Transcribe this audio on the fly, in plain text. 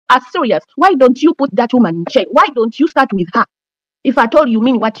are serious, why don't you put that woman in check? Why don't you start with her? If at all you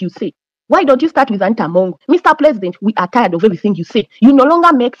mean what you say, why don't you start with Antamong? Mr. President, we are tired of everything you say. You no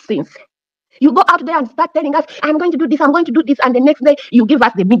longer make sense. You go out there and start telling us, I'm going to do this, I'm going to do this, and the next day you give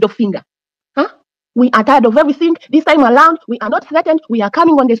us the middle finger. Huh? We are tired of everything. This time around, we are not threatened. We are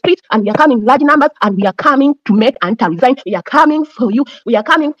coming on the streets, and we are coming in large numbers, and we are coming to make Anta resign. We are coming for you. We are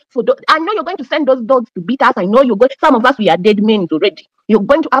coming for those. I know you're going to send those dogs to beat us. I know you're going. Some of us, we are dead men already. You're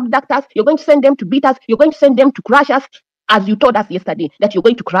going to abduct us. You're going to send them to beat us. You're going to send them to crush us, as you told us yesterday that you're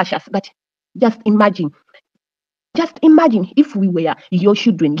going to crush us. But just imagine if we were your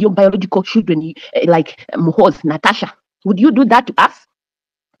children, your biological children, like Mohoz, Natasha. Would you do that to us?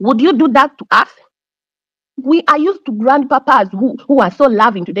 Would you do that to us? We are used to grandpapas who are so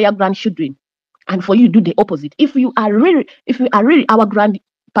loving to their grandchildren, and for you to do the opposite. If you are really our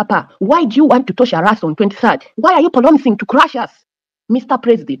grandpapa, why do you want to torture us on 23rd? Why are you promising to crush us, Mr.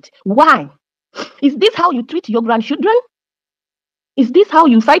 President? Why? Is this how you treat your grandchildren? Is this how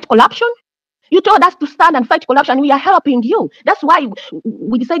you fight corruption? You told us to stand and fight corruption. We are helping you. That's why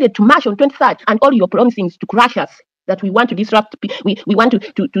we decided to march on 23rd, and all your promising is to crush us. That we want to disrupt, we want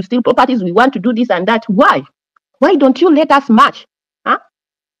to steal properties, we want to do this and that. Why? Why don't you let us march? Huh?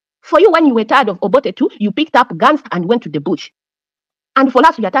 For you, when you were tired of Obote too, you picked up guns and went to the bush. And for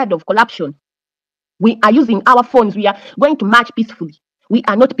us, we are tired of corruption. We are using our phones. We are going to march peacefully. We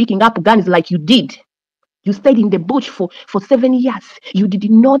are not picking up guns like you did. You stayed in the bush for 7 years. You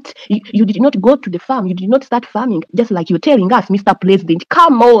did not go to the farm. You did not start farming, just like you're telling us, Mr. President.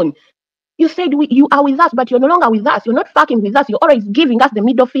 Come on. You said you are with us, but you're no longer with us. You're not fucking with us. You're always giving us the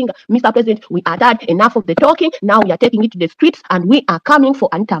middle finger. Mr. President, we are tired enough of the talking. Now we are taking it to the streets, and we are coming for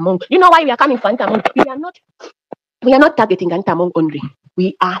Antamong. You know why we are coming for Antamong? We are not targeting Antamong only.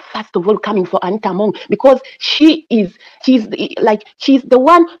 We are first of all coming for Antamong because she's the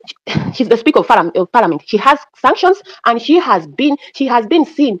Speaker of Parliament. She has sanctions, and she has been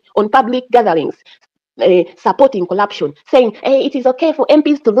seen on public gatherings supporting corruption, saying, hey, it is okay for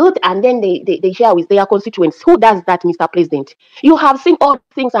MPs to loot, and then they share with their constituents. Who does that, Mr. President? You have seen all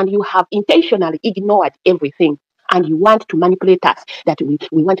things, and you have intentionally ignored everything. And you want to manipulate us, that we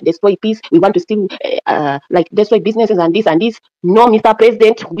want to destroy peace, we want to steal, destroy businesses and this and this. No, Mr.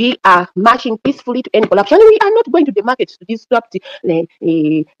 President, we are marching peacefully to end corruption. We are not going to the market to disrupt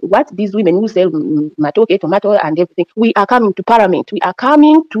what these women who sell matoke, tomato, and everything. We are coming to Parliament. We are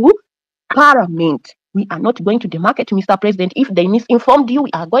coming to Parliament. We are not going to the market, Mr. President. If they misinformed you,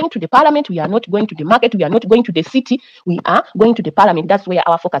 we are going to the Parliament. We are not going to the market. We are not going to the city. We are going to the Parliament. That's where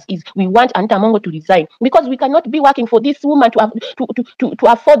our focus is. We want Antamongo to resign because we cannot be working for this woman to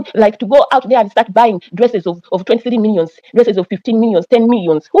afford, like, to go out there and start buying dresses of 23 millions, dresses of 15 millions, 10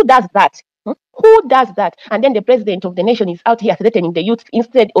 millions. Who does that? Who does that? And then the president of the nation is out here threatening the youth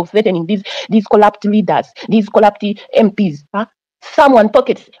instead of threatening these corrupt leaders, these corrupt MPs. Someone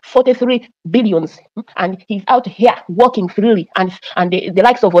pockets 43 billions, and he's out here walking freely, and the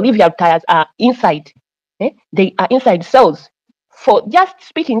likes of Olivia Tyers are inside. They are inside cells for just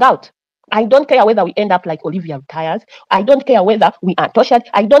speaking out. I don't care whether we end up like Olivia Tyers. I don't care whether we are tortured.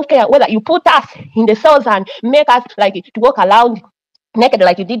 I don't care whether you put us in the cells and make us like to walk around naked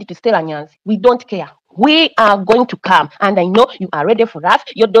like you did to Stellanians. We don't care. We are going to come, and I know you are ready for us.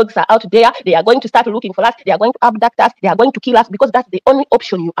 Your dogs are out there. They are going to start looking for us. They are going to abduct us. They are going to kill us because that's the only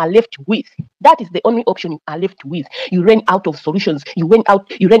option you are left with. That is the only option you are left with. You ran out of solutions. You ran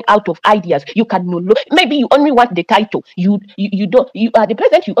out of ideas. You can no longer. Maybe you only want the title. You don't. You are the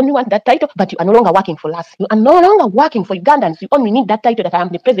president. You only want that title, but you are no longer working for us. You are no longer working for Ugandans. You only need that title that I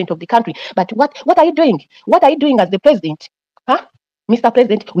am the president of the country. But what are you doing? What are you doing as the president? Huh? Mr.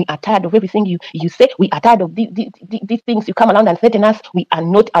 President, we are tired of everything you say. We are tired of these things. You come around and threaten us. We are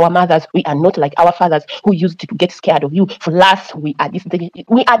not our mothers. We are not like our fathers who used to get scared of you. For us, we are this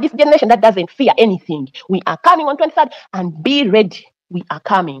generation that doesn't fear anything. We are coming on 23rd, and be ready. We are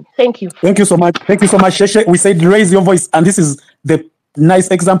coming. Thank you. Thank you so much. Thank you so much, Sheshe. We said raise your voice, and this is the nice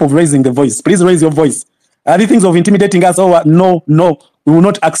example of raising the voice. Please raise your voice. The things of intimidating us, no, we will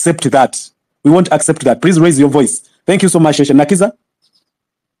not accept that. We won't accept that. Please raise your voice. Thank you so much, Sheshe.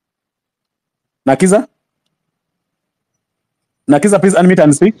 Nakiza, please unmute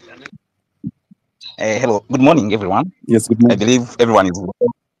and speak. Hello. Good morning, everyone. Yes, good morning. I believe everyone is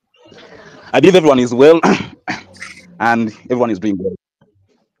well. And everyone is doing well.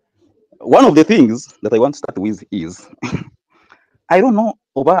 One of the things that I want to start with is I don't know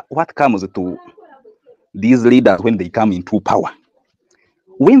about what comes to these leaders when they come into power.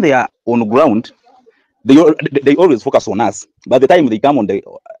 When they are on the ground, they always focus on us. By the time they come they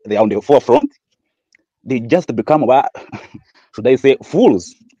are on the forefront, they just become, should I say,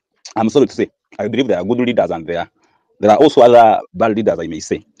 fools. I'm sorry to say, I believe there are good leaders and there are also other bad leaders, I may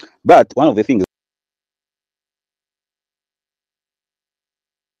say. But one of the things.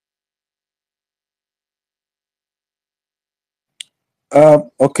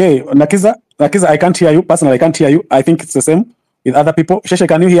 Okay, Nakiza, I can't hear you. Personally, I can't hear you. I think it's the same with other people. Sheshe,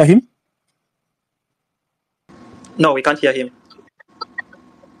 can you hear him? No, we can't hear him.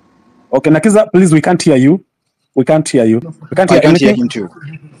 Okay, Nakiza, please, we can't hear you. We can't hear you. We can't hear I can't anything. hear him too.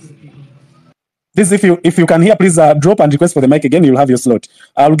 Please, if you can hear, please drop and request for the mic again. You'll have your slot.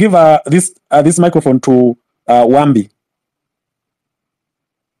 I'll give this microphone to Wambi.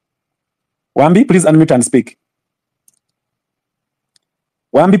 Wambi, please unmute and speak.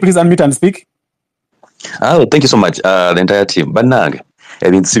 Wambi, please unmute and speak. Oh, thank you so much, the entire team. Banang,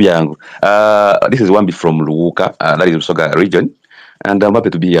 this is Wambi from Luuka, that is Busoga region, and I'm happy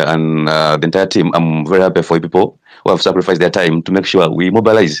to be here. And the entire team, I'm very happy for people who have sacrificed their time to make sure we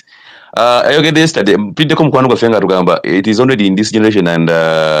mobilize. I get this study. It is already in this generation, and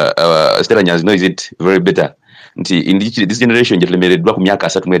Stellanians knows it very better. In this generation,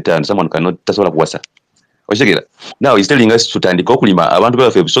 someone cannot tell us. Now he's telling us to tandika okulima abantu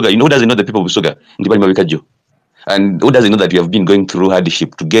bafe Busoga. You know, who doesn't know the people of Busoga? And who doesn't know that we have been going through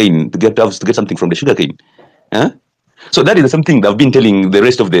hardship to get something from the sugarcane? Huh? So that is something that I've been telling the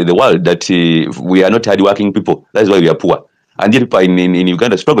rest of the world, that we are not hardworking people. That's why we are poor. And yet people in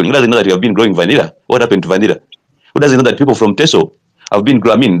Uganda struggling. Who doesn't know that we have been growing vanilla? What happened to vanilla? Who doesn't know that people from Teso have been,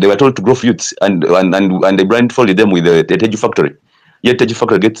 they were told to grow fruits and they blindfolded them with the Teju factory. Yet Teju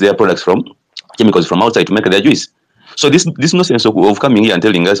factory gets their products from chemicals from outside to make their juice. So this nonsense of coming here and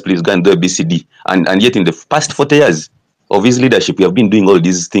telling us, please go and do a BCD, and yet in the past 40 years of his leadership, we have been doing all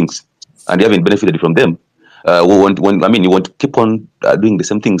these things and we haven't benefited from them. You want to keep on doing the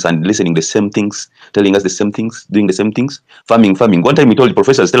same things and listening the same things, telling us the same things, doing the same things. Farming. One time we told the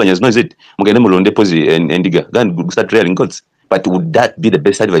professors, telling us, no, is it? And start rearing gods. But would that be the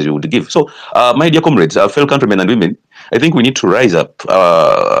best advice we would give? So, my dear comrades, fellow countrymen and women, I think we need to rise up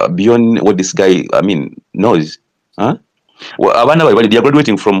beyond what this guy, knows. Huh? Well, they are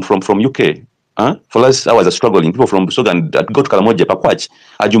graduating from UK. Huh? For us, I was struggling. People from Busoga and go to Kalamoja, Pakwach,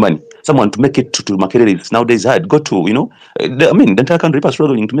 Ajumani. Someone to make it to Makerere is nowadays hard. Go to, the entire country is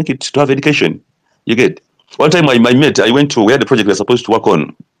struggling to make it to have education. You get. One time we had the project we were supposed to work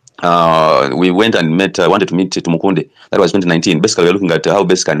on. We went and wanted to meet Tumukunde. That was 2019. Basically, we were looking at how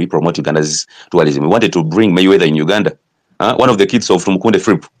best can we promote Uganda's tourism. We wanted to bring Mayweather in Uganda. One of the kids of Tumukunde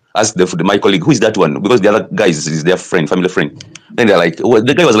Fripp asked my colleague, who is that one? Because the other guy is their friend, family friend. Then they're like,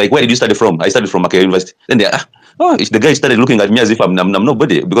 the guy was like, where did you study from? I studied from Makerere University. Then they're, the guy started looking at me as if I'm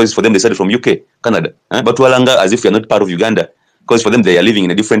nobody, because for them they started from UK, Canada. But Walanga as if you're not part of Uganda, because for them they are living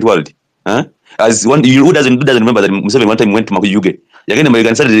in a different world. As one, who doesn't remember that Museveni one time went to Uganda? Again,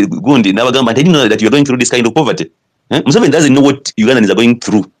 American started Gundi. Now, I didn't know that you're going through this kind of poverty. Museveni doesn't know what Ugandans are going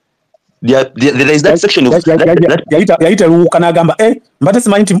through. There is that section of he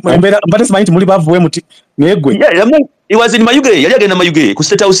was in Mayuge.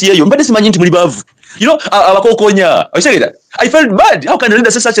 You know, I felt bad. How can a leader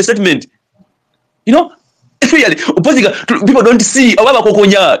say such a statement? Really, people don't see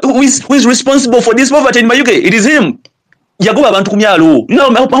who is responsible for this poverty in Mayuge. It is him. You know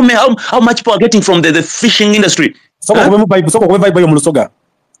how much people are getting from the fishing industry.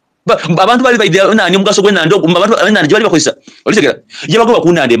 But abantu bali baidya nani mugaso gwe nando abantu bali bakozesa olitegera yabago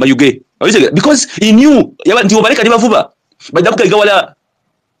bakunande Mayuge olitegera because he knew nti obaleka nibavuba bajja kukaga wala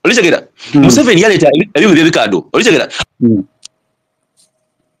olitegera Museveni yaleta ebintu byebikado olitegera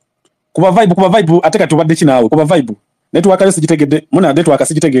kuba vibe ateka tubadde kinawe kuba vibe network yose gitegedde muna network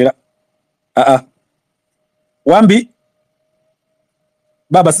asigitegera Wambi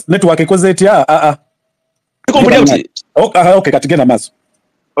baba network ekoze etya okay katigenda maso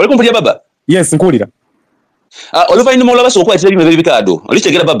Olikumpulia baba? Yes, nkulira. Oluvannyuma olw'abasooka okwatira ebintu ebikado.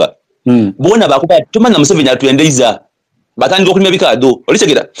 Olitegera baba? Bona bakuba tumanya Museveni atwendeiza. Batandika okulima ebikado.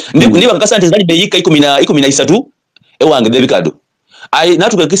 Olitegera? Ndiba nkasa nti zali beyika 13 ewange ebikado.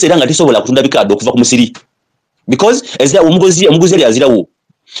 Natukakisa era nga tisobola kutunda bikado okuva ku musiri. Because ezya omugozi yali azirawo.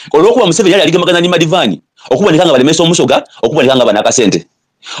 Olw'okuba Museveni yali aligemagana ni madivani. Okuboneka nga balemesa omusoga, okuboneka nga banakasente.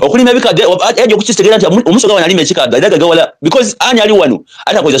 Okulima bikade yaje kukitegera nti omusoga wanalima ekikado adaga wala because ani ali wano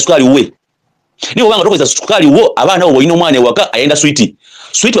atakoza sukali we nibo banga tokoza sukali wo abana wo ino mwana waka ayenda sweet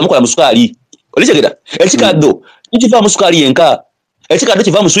bamukola musukali olitegera ekikado kiva mu sukali yenka ekikado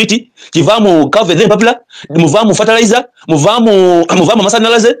kiva mu sweet kiva mu cover then papula muva mu fertilizer muva mu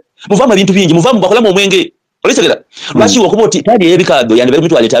masanalaze muva mu bintu bingi muva mu bakola mu mwenge olitegera lwashi wakuboti tani ebikado yande bali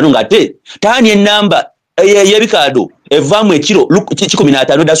mitwale tano ngate tani enamba yebikado evaamu ekiro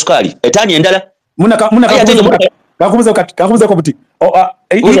 15 da sukali etani endala kakubuza ko buti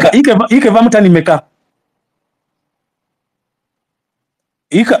ike vamu tani meka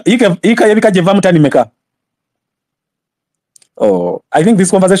ika yebika je vamu tani meka. Oh, I think this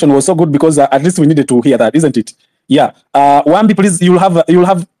conversation was so good because at least we needed to hear that, isn't it? Yeah. Wambi, please, you'll have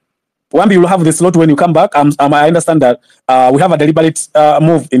the slot when you come back. I understand that we have a deliberate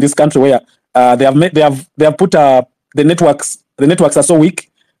move in this country where they have put the networks are so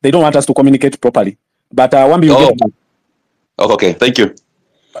weak they don't want us to communicate properly. But Wambi, you get back. Oh, okay, thank you.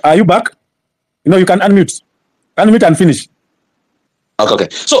 Are you back? You can unmute and finish. Okay.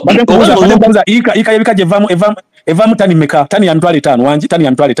 So ika yebika je evamu tani meka tani ya ntwale 5 wanji tani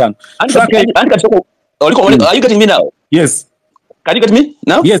ya ntwale 5. Are you getting me now? Yes. Can you get me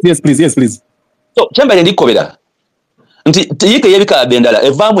now? Yes, please. So chambale ndikobera nti ike yebika bendala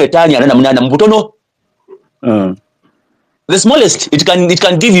evamu etani ana munana mbutono. The smallest it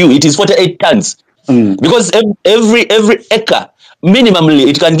can give you it is 48 tons. Because every acre minimally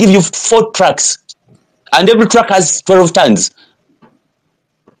it can give you 4 trucks and every truck has 12 tons.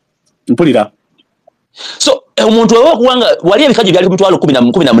 Mpulira. So umuntu wewe kuwanga wali ebikaje byali kumtwalo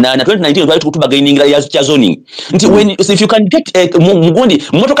 18 2019 twali tukutuba gaining ya zoning nti when if you can get mugundi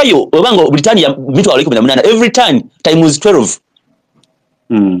motoka yo obanga Britannia mitwalo 18 every time was 12.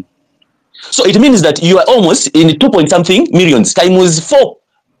 So it means that you are almost in 2 millions times 4.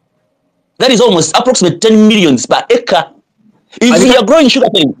 That is almost approximately 10 millions per acre. If you are growing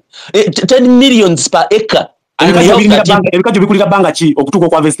sugarcane, 10 millions per acre.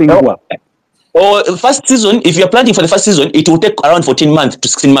 Or first season, if you are planting for the first season, it will take around 14 months to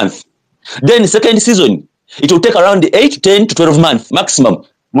 16 months. Then the second season, it will take around 8, 10 to 12 months maximum.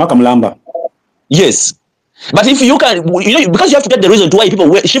 Yes. But if you can, because you have to get the reason to why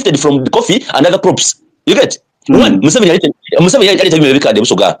people shifted from the coffee and other crops. You get? One, once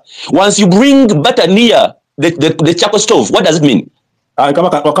you bring butter near the charcoal stove, what does it mean?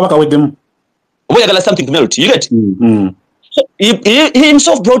 Something to melt. You get? So he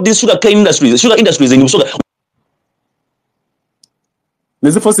himself brought this sugar industries in sugar.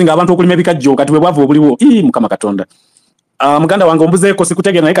 Nezifosinga abantu okulima ebikajjo kati webwavu obuliwo mukama katonda. Muganda wange ombuzeeko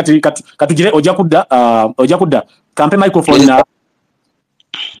sikutege naye katugire ojja kudda kampe microphone na.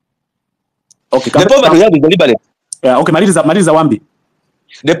 Okay, the poverty is deliberate. Yeah, okay, Mariza Wambi.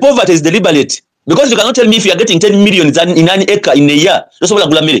 The poverty is deliberate because you cannot tell me if you are getting 10 million in an acre in a year. Is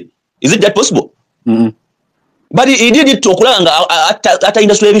it that possible? But he did it to Okulanga at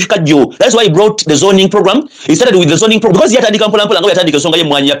industry. That's why he brought the zoning program. He started with the zoning program because he had a Kampulampulang at the Songa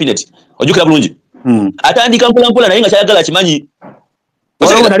Mwanya Pinet. Or you can Blunji. At the Kampulampulang and Chagala Chimanji.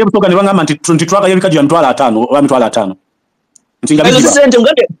 Well, I never took any one 20 truck. You can do Atano.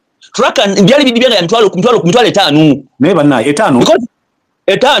 Truck and Biali and Twalo never night etano because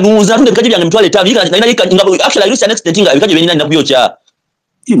etano is not the Kaji and Twale Tam. You can actually use the next thing I can't even know your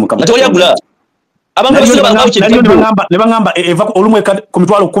Matoyagula. I'm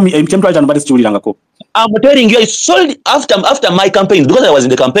telling you, I sold after my campaign because I was in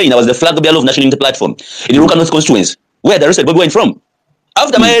the campaign. I was the flag bearer of National Unity Platform in the Ruka constituency where the rest of the went from.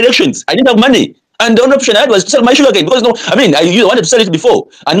 After my elections, I didn't have money. And the only option I had was to sell my sugar cane because I wanted to sell it before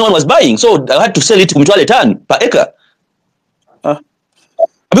and no one was buying. So I had to sell it to Mutwale Tan per acre.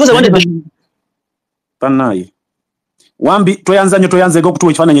 Because I wanted the Panai. Wambi toyanze go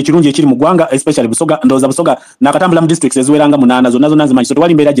kutuwa ekifaananyi ekirungi ekiri mu ggwanga especially Busoga ndoza Busoga nakatambula mu districts eziweranga munana nazo manyi so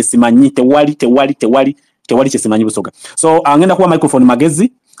twali mbeera gye simanyi tewali kye simanyi Busoga. So angenda kuwa microphone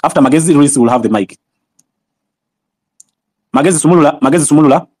Magezi. After Magezi Luis will have the mic. Magezi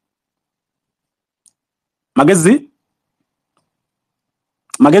sumulula. Magezi,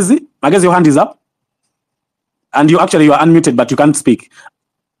 your hand is up. And you are unmuted, but you can't speak.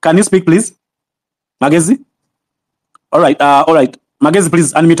 Can you speak, please? Magezi? All right. Magezi,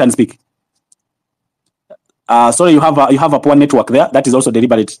 please unmute and speak. Sorry, you have a poor network there. That is also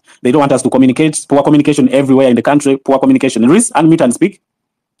deliberate. They don't want us to communicate. Poor communication everywhere in the country. Poor communication. Reese, unmute and speak.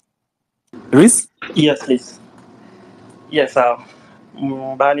 Reese? Yes, please. Yes,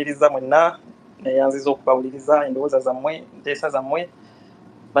 mbaniriza mwenna neyanziza okubawuliriza endowooza zammwe nteesa zammwe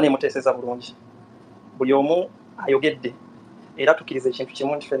bane muteeseza bulungi buli omu ayogedde era tukkiriza ekintu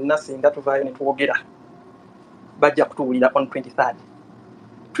kimu nti ffenna singa tuvaayo ne tuwogera bajja kutuwulira on 23rd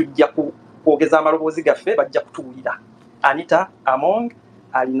tujja kwogeza amaloboozi gaffe bajja kutuwulira Anita Among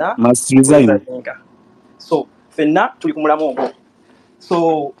alina so ffenna tuli ku mulamu ogwo.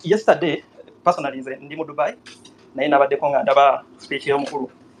 So yesterday personally nze ndi mu Dubai naye nabaddeko nga ndaba speech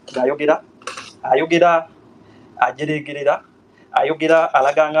y'omukulu ayogera ajeregerera ayogera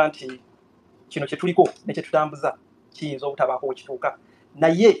alaganga nti kino kye tuliko ne kye tutambuza kiyinza obutabaako wekituuka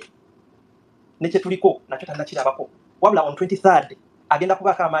naye nekye tuliko nakyo tannakirabako wabula on 23rd agenda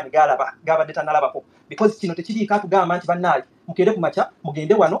kubaako amaanyi gabadde tannalabako because kino tekiriiko atugamba nti bannaayi mukere ku makya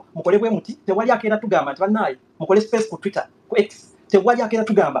mugende wano mukole bwe muti tewali akeera tugamba nti bannaayi mukole space ku Twitter ku X tewali akeera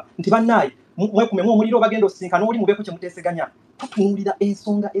tugamba nti bannaayi mwekumemu omuliro bagenda osisinkana oli mubeeko kye muteeseganya tutunuulira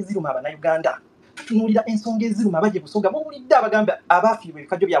ensonga eziruma abannayuganda tutunuulira ensonga eziruma abajje busoga bwowulidde abagamba abaafiirwa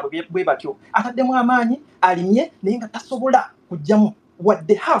ebikajjo byabwe bwe batyo ataddemu amaanyi alimye naye nga tasobola kujjamu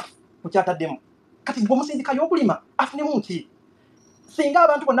wadde half ku kyataddemu kati gwe musindika y'okulima afunemu nki singa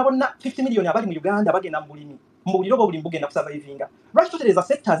abantu bonna 50 million abali mu Uganda bagenda mu bulimi mu buliro bw'obulimi bugenda kusurvivinga lwaki tutereeza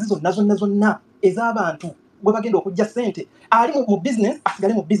sectors zonna ez'abantu gwe bagenda okujja ssente ali mu business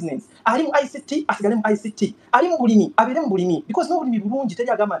asigale mu business ali mu ICT asigale mu ICT ali mu bulimi abeere mu bulimi because n'obulimi bulungi teri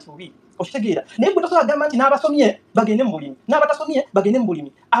agamba nti bubi okitegeera naye gwe tosobola agamba nti n'abasomye bagende mu bulimi n'abatasomye bagende mu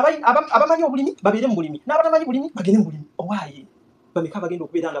bulimi abamanyi obulimi babeere mu bulimi n'abatamanyi bulimi bagende mu bulimi owaaye bameka bagenda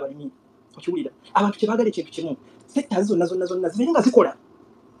okubeera nga balimi okiwulira abantu kyebaagala ekintu kimu sectors zonna zibeere nga zikola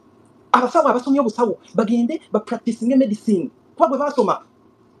abasawo abasomye obusawo bagende bapracticinge medicine kuba bwe basoma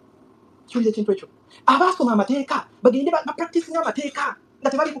kiwulira ekintu ekyo abasoma amateeka bagende bapracticinge amateeka nga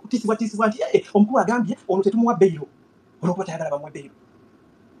tebali kutisibwatisibwa nti omukulu agambye ono tetumuwa beyiro olwokuba tayagala bamuwe beyiro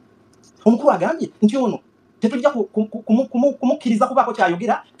omukulu agambye nti ono tetujja kumukkiriza kubaako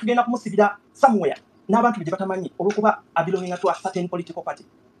kyayogera tugenda kumusibira somewhere n'abantu gye batamanyi olwokuba abelonging to a certain political party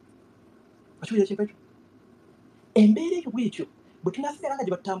okiwulira ekintu ekyo embeera eyo bwekyo bwe tunasigala nga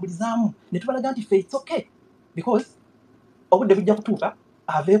gye batutambulizaamu ne tubalaga nti it's okay because obudde bujja kutuuka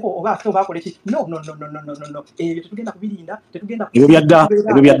aveeko oba afe oba akole ki no ebyo tetugenda kubirinda tetugenda ebyo byadda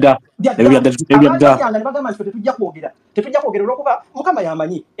ne bagamba nti tetujja kwogera olwokuba mukama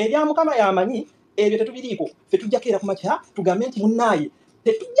yamanyi ebya mukama yamanyi ebyo tetubiriiko ffe tujja keera ku makya tugambe nti munnaaye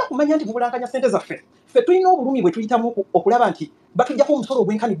tetujja kumanya nti mubulankanya ssente zaffe ffe tulina obulumi bwe tuyitamu okulaba nti batujjako omusolo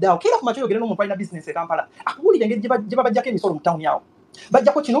ogwenkanidde awo keera ku makya oyogere n'omuntu alina bizinesi e Kampala akubuulira engeri gye babajjako emisolo mu tawuni awo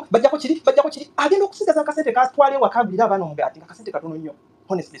bajjako kino bajjako kiri agenda okusigaza akasente katwale wakagulira abaana omugaati nga kasente katono nnyo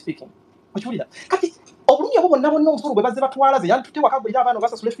honestly speaking okiwulira kati obulumi obwo bonna omusolo bwe bazze batwala ze yani tutte wakagulira abaana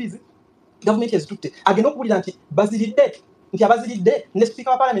obasasule fees gavumenti ezitutte agenda okuwulira nti abaziridde ne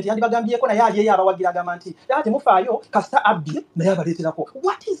sipiika wa parliament yandibagambyeko naye aliyeyo abawagira agamba nti temufaayo kasita abbye naye abaleeterako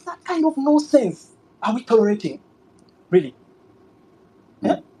what is that kind of nonsense are we tolerating really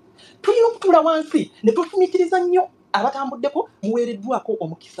tulina okutuula wansi ne tufumitiriza nnyo abatambuddeko muweereddwako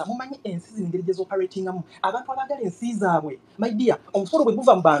omukisa mumanyi ensi zino engeri gyezoperatingamu abantu abagala ensi zaabwe my dear omusolo bwe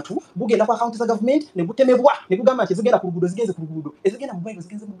guva mu bantu gugenda ku akaunti za gavumenti ne gutemebwa ne gugamba nti ezigenda ku luguudo zigenze ku luguudo ezigenda mu ddwaliro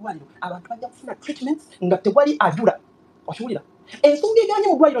zigenze mu ddwaliro abantu bajja kufuna treatments nga tewali ajula okiwulira ensonga eganye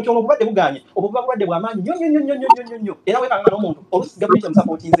mu ddwaliro kyono obulwadde buganye obwo buba bulwadde bw'amaanyi nnyo era weekanga n'omuntu oluusi gavumenti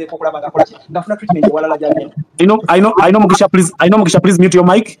emusapootinzeeko okulaba ng'akola ki ng'afuna treatment ewalala gy'agenda I know Mugisha, please mute your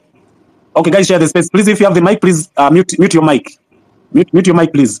mic. Okay, guys, share the space. Please, if you have the mic, please mute your mic. Mute your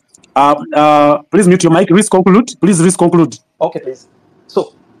mic, please. Please mute your mic. Please conclude. Okay, please.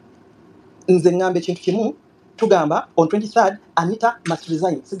 So, nze ngamba ekintu kimu tugamba on 23rd Anita must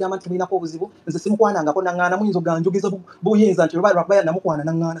resign. Sigamba nti tulinako obuzibu nze simukwanangako naŋŋaana muyinza oganjogeza buyinza nti lwakuba yanamukwana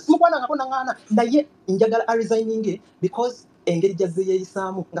naŋŋaana simukwanangako naŋŋaana naye njagala resigning because engeri gyazze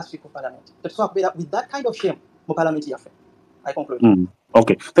yeeyisaamu nga Speaker of Parliament tetusobola kubeera with that kind of shame mu parliament yaffe. I conclude.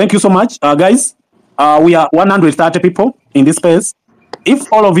 Okay, thank you so much, guys. We are 130 people in this space.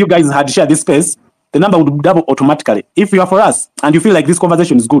 If all of you guys had shared this space, the number would double automatically. If you are for us and you feel like this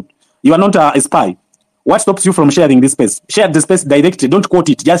conversation is good, you are not a spy. What stops you from sharing this space? Share the space directly. Don't quote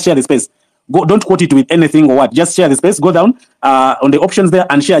it. Just share the space. Don't quote it with anything or what. Just share the space. Go down on the options there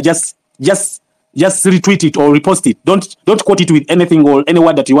and share. Just retweet it or repost it. Don't quote it with anything or any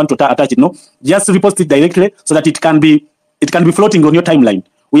word that you want to attach it. No, just repost it directly so that it can be floating on your timeline.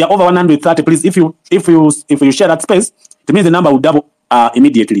 We are over 130. Please, if you share that space, it means the number will double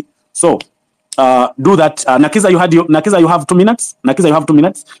immediately. So do that. Nakiza, you have 2 minutes. Nakiza, you have 2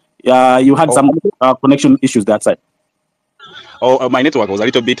 minutes. You had some connection issues that side. My network was a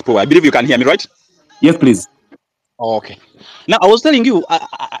little bit poor. I believe you can hear me, right? Yes, please. Okay. Now, I was telling you,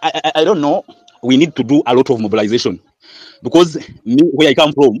 I don't know. We need to do a lot of mobilization because where I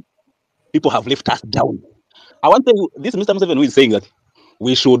come from, people have left us down. I want to tell you, this Mr. Museveni is saying that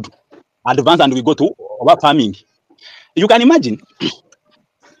we should advance and we go to farming. You can imagine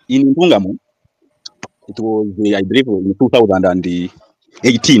in Bungamu, it was, I believe, in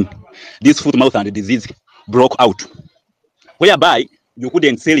 2018, this foot, mouth, and disease broke out, whereby you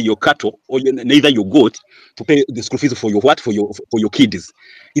couldn't sell your cattle or neither your goat to pay the school fees for your kids.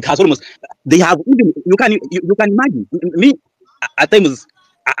 It has almost, they have even, you can imagine me at times.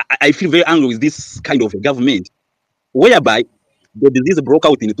 I feel very angry with this kind of government whereby the disease broke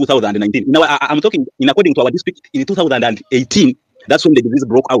out in 2019. Now, I'm talking in according to our district in 2018. That's when the disease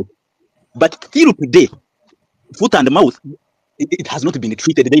broke out. But till today, foot and mouth, it has not been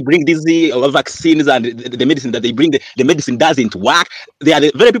treated. They bring these vaccines and the medicine that they bring, the medicine doesn't work. They are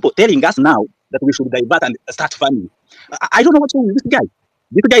the very people telling us now that we should divert and start farming. I don't know what's wrong with this guy.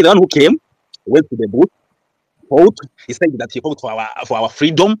 This guy is the one who came, went to the booth, fought. He said that he fought for our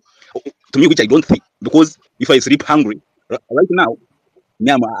freedom. To me, which I don't think, because if I sleep hungry right now,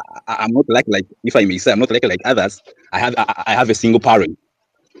 me, I'm not like if I may say, I'm not like others. I have a single parent.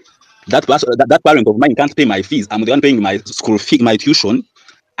 That parent of mine can't pay my fees. I'm the one paying my school fee, my tuition.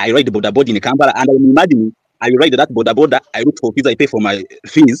 I ride the border board in Kampala, and I'm imagining I ride that border. I look for fees, I pay for my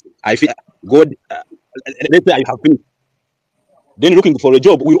fees. I feel God. Let's say I have finished. Then looking for a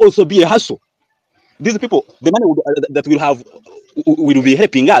job will also be a hassle. These people, the money that will have will be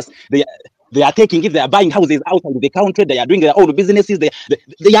helping us. They are taking it. They are buying houses outside the country. They are doing their own businesses. They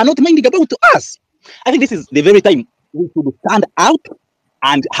are not minding about to us. I think this is the very time we should stand out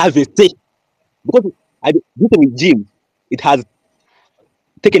and have a say, because this regime, it has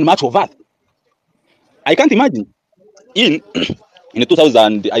taken much of us. I can't imagine in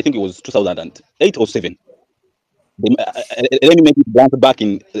 2000, I think it was 2008 or 7. Let me make it glance back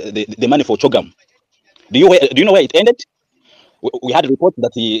in the money for Chogam. Do you know where it ended? We had a report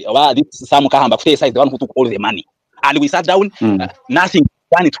that this Sam Kahamba is the one who took all the money, and we sat down, nothing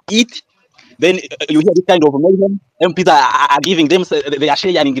done to eat. Then you hear this kind of mayhem. MPs are giving them, they are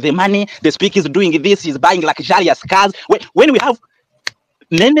sharing the money. The speaker is doing this, he's buying luxurious cars. When we have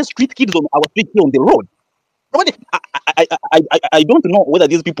many street kids on our street here on the road, I don't know whether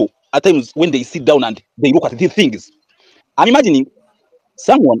these people, at times when they sit down and they look at these things, I'm imagining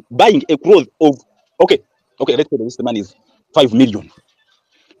someone buying a clothes of, okay, let's say the money is 5 million.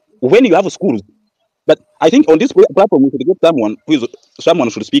 When you have schools, but I think on this platform, we should get someone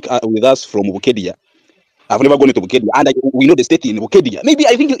should speak with us from Bukedia. I've never gone to Bukedia, and we know the state in Bukedia. Maybe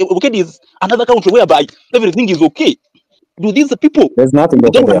I think Bukedia is another country whereby everything is okay. Do these people? There's nothing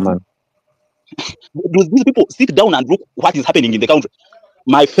over there, man. Do these people sit down and look what is happening in the country?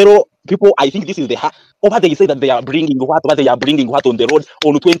 My fellow people, I think this is over they say that they are bringing what on the road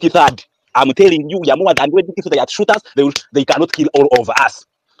on 23rd. I'm telling you, are more than 20 people. They are shooters. They cannot kill all of us.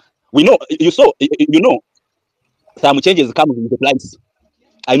 We know. You know, some changes come in the plans.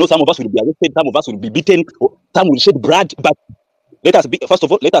 I know some of us will be arrested, some of us will be beaten, some will shed blood. But first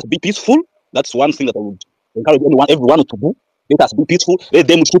of all, let us be peaceful. That's one thing that I would encourage everyone to do. Let us be peaceful. Let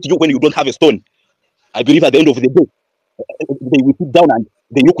them shoot you when you don't have a stone. I believe at the end of the day, they will sit down and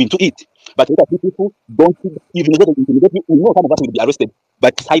they look into it. But let us be peaceful. Don't even let them intimidate you. We know some of us will be arrested.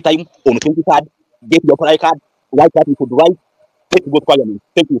 But it's high time on 23rd, get your cry card, write that you could write. Let's go to Parliament.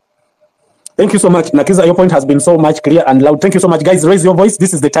 Thank you. Thank you so much, Nakiza. Your point has been so much clear and loud. Thank you so much, guys. Raise your voice.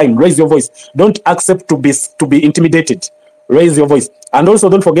 This is the time. Raise your voice. Don't accept to be intimidated. Raise your voice. And also,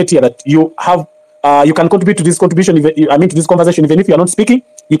 don't forget here that you have you can contribute to this contribution. To this conversation, even if you are not speaking,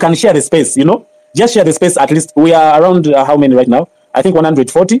 you can share the space. Just share the space. At least we are around how many right now? I think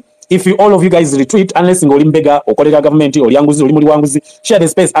 140. If all of you guys retweet, unless in Olimbega or Korea government or Yanguzi or Limuliwanguzi, share the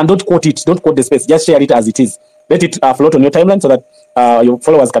space and don't quote it. Don't quote the space. Just share it as it is. Let it float on your timeline so that your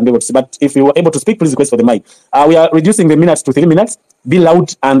followers can be able to see. But if you are able to speak, please request for the mic. We are reducing the minutes to 3 minutes. Be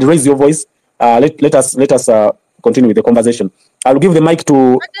loud and raise your voice. Let us continue with the conversation. I'll give the mic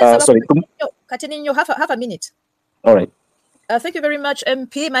to Katininho, half a minute. All right. Thank you very much,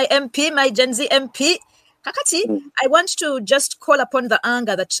 MP, my Gen Z MP. Kakati, I want to just call upon the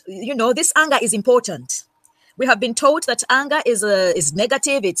anger that, this anger is important. We have been told that anger is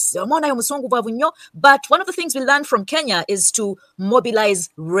negative. But one of the things we learned from Kenya is to mobilize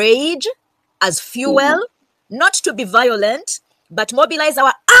rage as fuel, not to be violent, but mobilize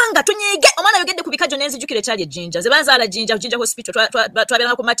our anger. Jinja hospital,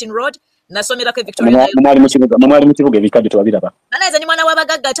 Martin Road. Nasomera ko Victoria. Mwali mu kibuga ebikadde tubabiraba. Anaweza ni mwana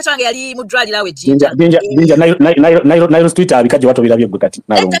wabagagga tatange yali mudwalira we jinja nairo street abikadde watu birabye gwe kati.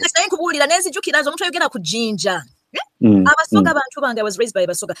 Kati nkubulira nenzijukira omuntu ayogera ku jinja. Abasoga bantu bange, I was raised by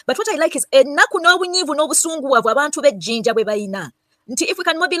Abasoga. But what I like is ennaku n'obunyivu n'obusunguwavu abantu b'ejjinja bwe bayina. Nti if we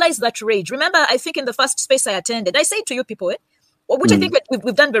can mobilize that rage. Remember, I think in the first space I attended, I said to you people, which I think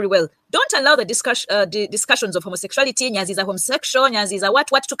we've done very well. Don't allow the discussions of homosexuality, nyaziza homosexual, nyaziza what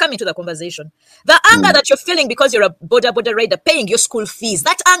to come into the conversation. The anger that you're feeling because you're a border raider paying your school fees,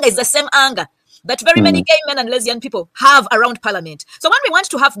 that anger is the same anger that very many gay men and lesbian people have around Parliament. So when we want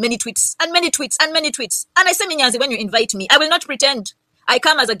to have many tweets, and I say, Nyazi, when you invite me, I will not pretend I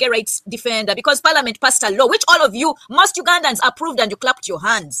come as a gay rights defender because Parliament passed a law, which all of you, most Ugandans approved and you clapped your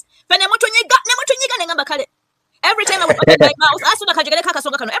hands. Every time I would open my mouth, asuna kajegele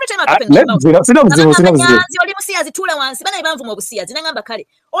kakasonga kano. Every time I would open my mouth. Sina buzibu. Oli musiyazi tula wansi bana ibanvu mu busiyazi nangamba kale.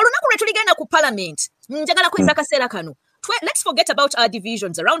 Olunaku lwe tuligenda ku parliament. Njagala kweza kaseera kano. Let's forget about our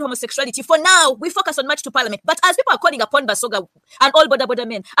divisions around homosexuality. For now, we focus on March2Parliament. But as people are calling upon Basoga and all border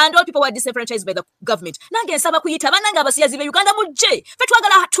men and all people who are disenfranchised by the government, nange nsaba kuyita bananga abasiyazi be Uganda mujje. Fe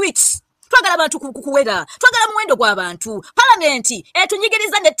twagala tweets. Twagala abantu kukuwera. Twagala muwendo gw'abantu. Parliament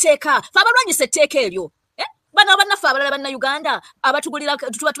tunyigiriza netteeka. Fe abalwanyisa etteeka eryo. Bana banaffe abalala banna Uganda abatugulira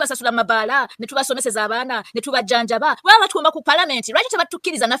tuba tubasasula mabaala ne tubasomeseza abaana ne tubajjanjaba baba tuwoma ku parliament lwaki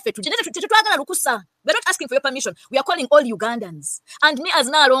tebatukiriza naffe tujje tetwagala lukusa. We're not asking for your permission. We are calling all Ugandans. And me as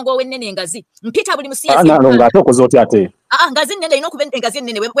Nalongo wennene ngazi mpita buli musiyazi Nalongo atokoze oti ate ngazi nnene ino kuba ngazi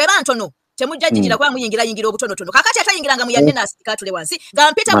nnene we bantono temujjajjira kwa muyingira obutonotono kakati atayingiranga mu yanne nasika tule wansi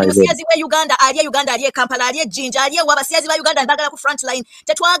nga mpita buli musiyazi we Uganda aliye Kampala aliye Jinja aliye wabasiyazi ba Uganda ndagala ku front line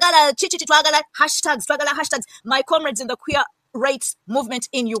tetwagala twagala hashtags my comrades in the queer rights movement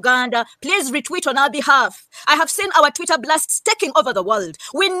in Uganda. Please retweet on our behalf. I have seen our Twitter blasts taking over the world.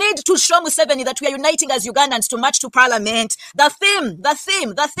 We need to show Museveni that we are uniting as Ugandans to march to parliament. The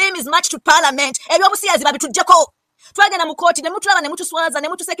theme is march to parliament. Ebyo musiyazi babitujjako. Twagenda mu kooti ne mutulaba ne mutuswaza ne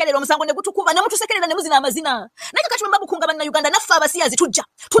mutusekerera omusango ne gutukuba ne mutusekerera ne muzina amazina. Naye kati mbabu kunga banna Uganda naffe abasiyazi tujja.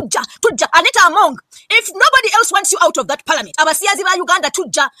 Anita Among, if nobody else wants you out of that parliament, abasiyazi ba Uganda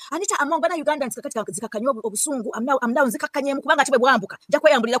tujja. Anita Among bana Uganda nsikakati zikakanywa obusungu amnawo nzikakanye mu kubanga tibe bwambuka. Nja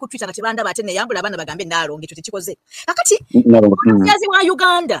kweyambulira ku Twitter kati banda bate ne yambula abana bagambe Nalongo ekyo tekikoze. Kakati abasiyazi wa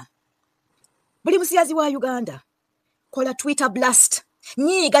Uganda. Buli musiyazi wa Uganda. Kola Twitter blast.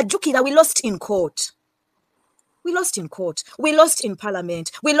 Nyiga jukira we lost in court. We lost in court. We lost in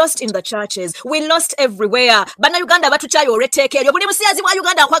parliament. We lost in the churches. We lost everywhere. Bana Uganda batuchayo reteke. Buli musiyazi wa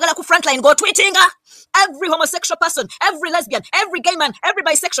Uganda nkwagala ku frontline go tweetinga. Every homosexual person, every lesbian, every gay man, every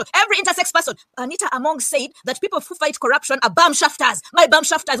bisexual, every intersex person. Anita Among said that people who fight corruption are bum shafters. My bum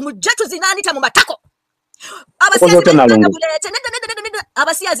shafters mujetu zina Anita mumatako.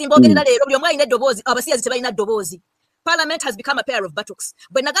 Abasiyazi mbogerera lero buli omwe ayina eddobozi. Abasiyazi tebalina ddobozi. Parliament has become a pair of buttocks.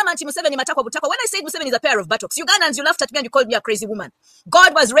 When Nagamanti Museveni matako butako, when I said Museveni is a pair of buttocks, Ugandans, you laughed at me and you called me a crazy woman.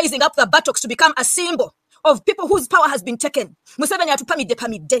 God was raising up the buttocks to become a symbol of people whose power has been taken. Museveni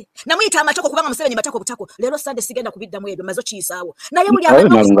atupamidde. Namuyita amatako kubanga Museveni matako butako. Lero Sunday sigenda kubiddamu ebyo mazo kiyisaawo. Naye buli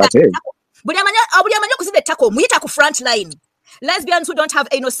amanya okuzida ettako muyita ku front line. Lesbians who don't have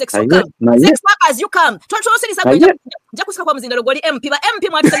anal sex will come. Sex workers, you come.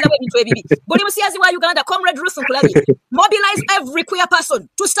 Mobilize every queer person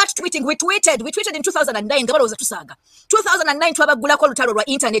to start tweeting. We tweeted in 2009. 2009 twabagula ko lutalo lwa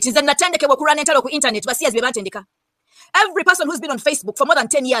internet. Nze natendeke wakurana entalo ku internet basiyazi bebatendeka. Every person who's been on Facebook for more than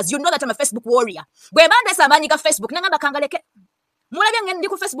 10 years, you know that I'm a Facebook warrior. Bwe banda samanyi ka Facebook nangamba kangaleke. Mulabya ngende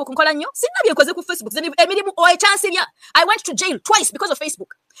ku Facebook nkola nnyo sinabye nkoze ku Facebook emirimu o chance bya I went to jail twice because of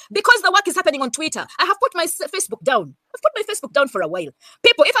Facebook because the work is happening on Twitter. I have put my Facebook down. I've put my Facebook down for a while.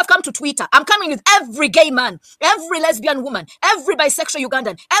 People, if I've come to Twitter, I'm coming with every gay man, every lesbian woman, every bisexual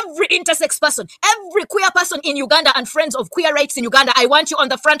Ugandan, every intersex person, every queer person in Uganda and friends of queer rights in Uganda. I want you on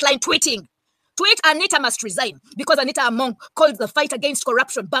the front line tweeting. Tweet Anita must resign because Anita Among called the fight against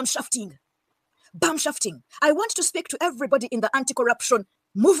corruption bum shafting. I want to speak to everybody in the anti-corruption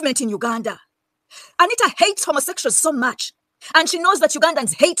movement in Uganda. Anita hates homosexuals so much. And she knows that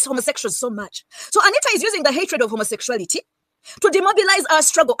Ugandans hate homosexuals so much. So Anita is using the hatred of homosexuality to demobilize our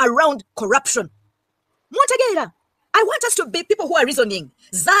struggle around corruption. Montegera, I want us to be people who are reasoning.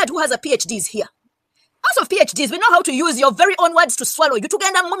 Zad, who has a PhD, is here. Us of PhDs, we know how to use your very own words to swallow. You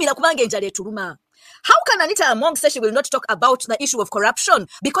tugenda mumila kubange njale turuma. How can Anita Among say she will not talk about the issue of corruption?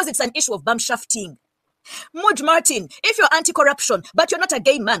 Because it's an issue of bum shafting. Mudge Martin, if you're anti-corruption, but you're not a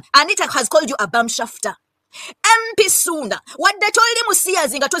gay man, Anita has called you a bum shafter. MP Sunda, what they told him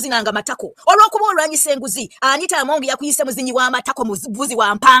musiyazi nga tozinanga matako. Olwokuba olwanyisa enguzi, Anita Among yakuyise muzinyi wa matako muvuzi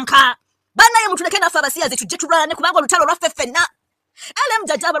wa mpanka. Bana ye mutuleke nafe abasiyazi tujje tulwane kubanga olutalo lwaffe ffenna. LM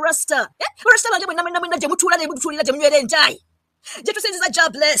Jajaba Rasta. Rasta bange mwenna gye mutuula ne mutulira gye munywera enjaayi. Gye tusinziza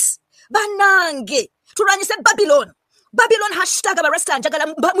jobless. Banange tulwanyise Babylon hashtag abarasta njagala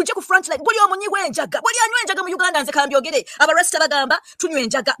mujje ku frontline buli omunyi wenjaga buli anywe enjaga mu Uganda nze kambyogere abarasta bagamba tunywe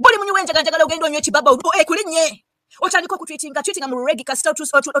enjaga buli munyi wenjaga njagala ogenda onywe kibaba kulinye otandika okutweetinga mu regi kasita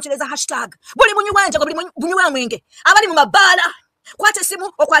oteleza hashtag buli munyi wenjaga buli munyi wa mwenge abali mu mabaala kwate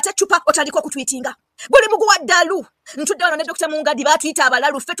simu okwate chupa otandika okutweetinga buli muguwa ddalu ntudde wano ne Dr. Mungadi batuyita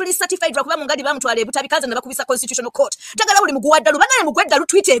abalalu ffe tuli certified lwakuba Mungadi bamutwala ebutabikaza ne bakubisa constitutional court tagala buli muguwa ddalu banaye mugwe ddalu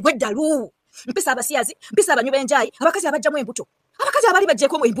twite egwe ddalu mpisa abasiyazi mpisa abanywi b'enjaayi abakazi abajjamu embuto abakazi abali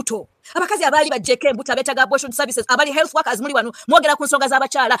bajjeko embuto abakazi abali bajjeko embuto abetaga abortion services abali health workers muli wano mwogera ku nsonga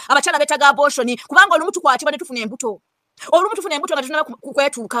z'abakyala abakyala betaga abortion kubanga olumu tukwatibwa ne tufuna embuto olumu tufuna embuto nga tunaba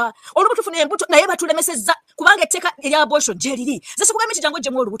kwetuuka olumu tufuna embuto naye batulemesezza kubanga etteeka erya abortion gye liri ze sikugambye nti jangu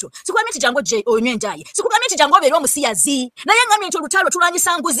ojjemu olubuto sikugambye nti jangu ojje onywe enjaaye sikugambye nti jangu obeere omusiyazi naye ngambye nti olutalo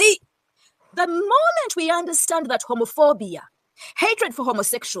tulwanyisa nguzi. The moment we understand that homophobia, hatred for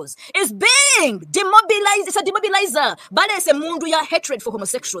homosexuals is being demobilized, it's a demobilizer. Balese mundu ya hatred for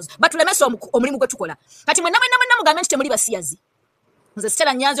homosexuals. But tulemesa omulimu gwe tukola. Kati mwenna mugambe nti temuli basiyazi. Nze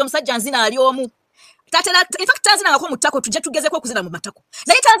Stella Nyanzi omusajja nzina ali omu. In fact tanzina ngako mutako tujja tugezeko okuzina mu matako.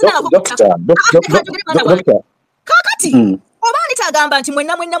 Naye tanzina ngako mutako. Kakati. Obani tagamba nti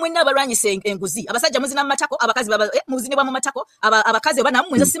mwenna balwanyise enguzi. Abasajja muzina mu matako, abakazi muzinibwa mu matako, abakazi oba namwe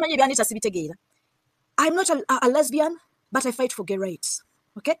mwenza simanyi ebyandita sibitegeera. I'm not a lesbian, but I fight for gay rights.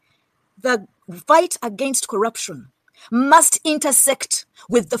 Okay? The fight against corruption must intersect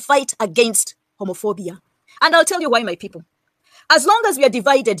with the fight against homophobia. And I'll tell you why, my people. As long as we are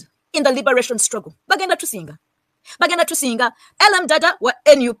divided in the liberation struggle, bagenda tusinga. LM Dada wa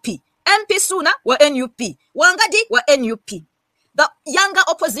NUP. MP Suna wa NUP. Wangadi wa NUP. The younger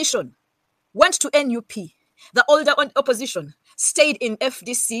opposition went to NUP. The older opposition stayed in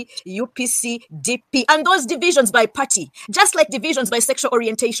FDC, UPC, DP, and those divisions by party, just like divisions by sexual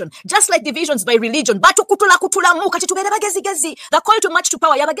orientation, just like divisions by religion. Batu kutula mu kati tugenda bagezi. The call to march to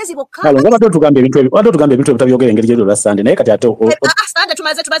power yabagezi bokka. Ngaba tugambe ebintu bitabyogere ngeri gyo Sunday naye kati ate Sunday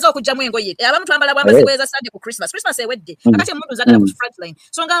tumaze okujjamu engoye. Abamu twambala bwambazi kweza Sunday ku Christmas ewedde. Akati omuntu nzagala ku frontline.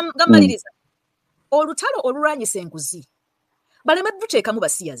 So ngamaliriza. Olutalo olulwanyisa enguzi. Baleme duteekamu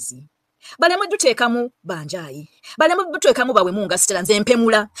basiyazi. Balemu duteekamu banjaayi. Balemu duteekamu bawe munga Stella nze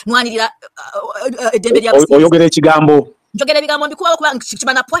mpemula nwanirira eddembe lya basiyazi. Oyogera ekigambo. Njogera ebigambo mbikuba kuba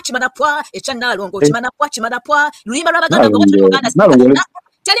kimana pwa ekyanalongo kimana pwa lulimba lw'Abaganda ngo tuli Buganda.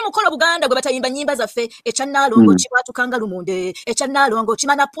 Tali mukolo Buganda gwe batayimba nyimba zaffe ekyanalongo kibwatukanga lumunde ekyanalongo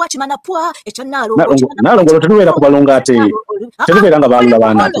kimana pwa nalongo tetubeera kubalonga ate tetubeera nga balula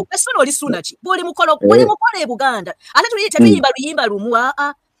baana ate esuna oli suna ki buli mukolo e Buganda ate tuyimba luyimba lumu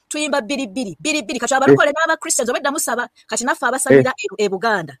tuyimba biribiri kati abalokole n'aba Christians obedda musaba kati naffe abasabira e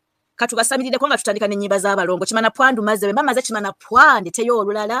Buganda katubasamirire ko nga tutandika n'ennyimba z'abalongo kimana pwandu mazze bamaze kimana pwande teyo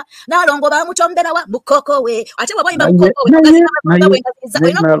olulala nalongo bamutombera wa mukoko we ate wabayimba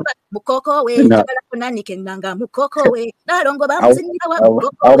mukoko we njagala kunanike nanga mukoko we nalongo bamuzinira wa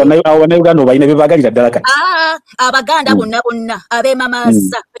mukoko awo na Uganda bayina bebagalira ddala kati Abaganda bonna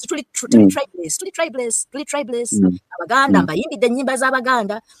abemamaza tuli tribeless Abaganda mbayimbidde ennyimba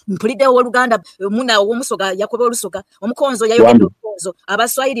z'Abaganda mpulidde ow'Oluganda muna ow'omusoga yakoba olusoga omukonzo yayogedde omukonzo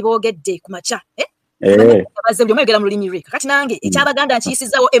abaswahili boogedde ku maca abaze buli omwegera mu lulimi lwe kati nange eky'Abaganda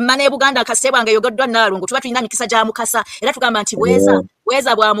nkiyisizzawo emmana y'Ebuganda kase bwange yogoddwa Nalongo tuba tulina mikisa gya mukasa era tugamba nti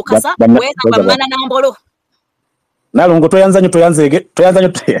bweza bwa mukasa bweza bwa mmana nambolo Nalongo toyanza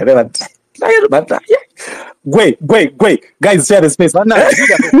gwe guys share the space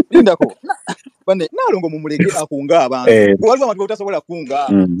lindako bane Nalongo mumuleke akunga abantu waliwo abantu batasobola kunga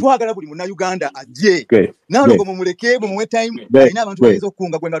twagala buli muna Uganda ajje Nalongo mumuleke bumuwe time ina abantu bayizo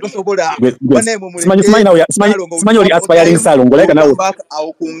kunga gwenda tosobola bane mumuleke simanyi oli aspiring Salongo like nawe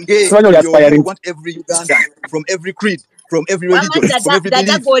simanyi oli aspiring every Uganda from every creed from every religion, from every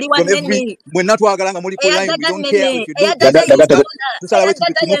belief, from every when not wagalanga muli line, we don't care if you do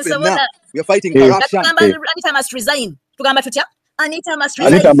we are fighting corruption. Anita must resign. Tugamba tutya? Anita must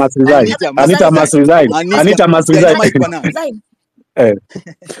resign.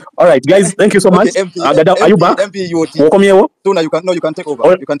 All right, guys, thank you so much. Are you back? You can take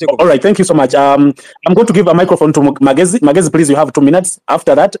over. You can take over. All right, thank you so much. I'm going to give a microphone to Magezi. Magezi, please, you have 2 minutes.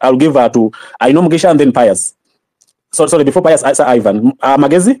 After that, I'll give her to I know Mugisha and then Pius. Sorry, before Pius, Ivan.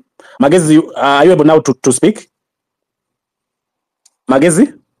 Magezi, are you able now to speak?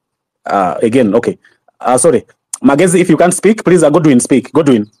 Magezi? Again, okay. Sorry. Magezi, if you can't speak, please, Godwin, speak.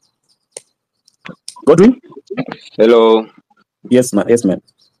 Godwin? Hello. Yes, man.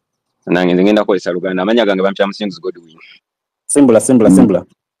 Nange ngenda kwesa Luganda. Amanya gange bampita Musinguzi Godwin. Simbula.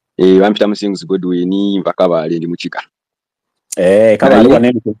 Bampita Musinguzi Godwin mpaka bali ndi mukika. Kaba aliwa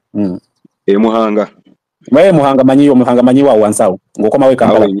nene. Muhanga. Muhanga manyi wa wansawo. Ngokoma we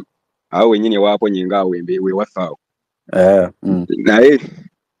Kampala. Awo nyine wapo nyenga we wafawo. Naye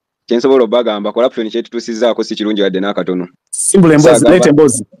kyensobola bagamba corruption kyetutusizaako si kirungi wadde n'akatono. Simbula embozi, late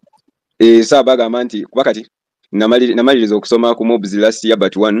embozi. Bagamba nti wakati namaliriza okusoma ku mobs last year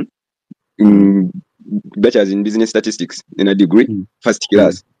but one bachelors in business statistics in a degree first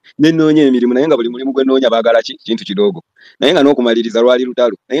class. Nenoonya emirimu naye nga buli mulimu gwe noonya baagala kintu kidogo. Naye nga n'okumaliriza lwali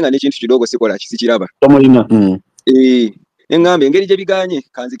lutalo. Naye nga n'ekintu kidogo sikola kisikiraba. Tomulina. Engambe engeri gye biganye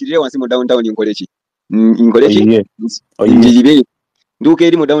kanzikirire wansi mu downtown nkole ki njibe nduka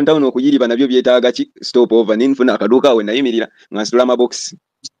eri mu downtown okuyiriba nabyo byetaaga ki stop over ninfuna akaduka we nayimirira ngansitula amabox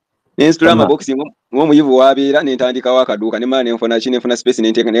nensitula amabox ng'omuyivu wabeera nentandikawo akaduka nemala nenfuna space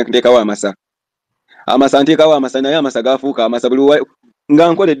nentekawo amasa ntekawo amasa naye amasa gafuuka amasa buli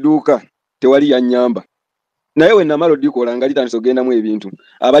nga nkola edduuka tewali yannyamba naye we namala odikola nga litandisa ogendamu ebintu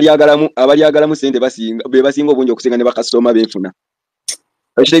abalyagalamu sente be basinga obungi okusinga ne bakasitoma benfuna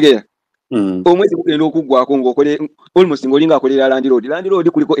okitegeera omwezi gugenda okuggwako ng'okole almost ng'olinga akolera landlord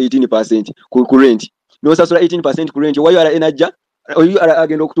kuliko 18% ku rent n'osasula 18% ku rent wayara enajja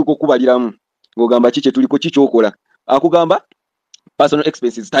agenda okutuuka okubaliramu ng'ogamba ki kyetuliko ki kyokola akugamba personal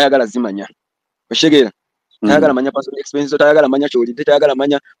expenses tayagala zimanya okitegeera tayagala manya personal expenses tayagala manya kyolidde tayagala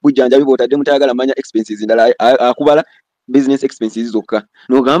manya bujjanjabi bw'otaddemu tayagala manya expenses ndala akubala business expenses zokka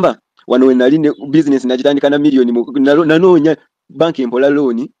n'ogamba wano we nali ne business nagitandika na million nanoonya banki empola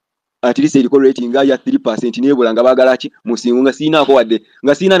loan at least eriko rating ya 3% nebula nga bagala ki musingo nga sinaako wadde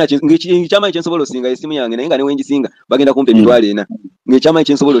nga sina na ng'ekyamaanyi kyensobola osinga esimu yange naye nga ne wengisinga bagenda kumpa emitwalo ena ng'ekyamaanyi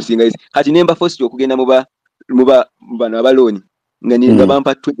kyensobola osinga kati nemba forced okugenda mu bano abalooni nga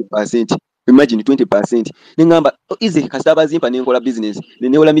bampa 20%. Imagine 20%. Ningamba easy kasita bazimpa nenkola business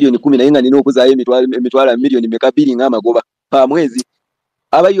neneola million 10 naye nga nina okuzaayo emitwalo million meka biri ng'amagoba pa mwezi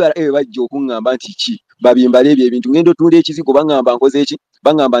aba URA bajja okungamba nti ki babimbala ebyo ebintu ngendo tunda ekizigo bangamba nkoze eki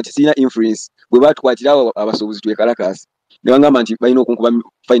bangamba nti sina influence bwe batwatirawo abasobozi twekalakasi ne bangamba nti balina okunkuba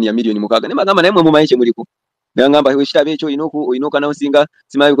fine ya million 6 ne bagamba naye mwe mumanyi kye muliko ne bangamba ekitabo ekyo oyinoka naosinga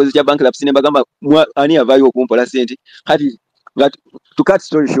simanyi bikoze kya bankruptcy ne bagamba ani yavaayo okumpola sente kati to cut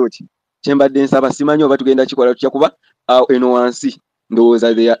story short kyembadde nsaba simanyi oba tugenda kikola tutya kuba eno wansi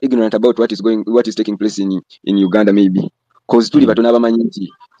ndowooza they are ignorant about what is taking place in Uganda maybe cause tuli batono abamanyi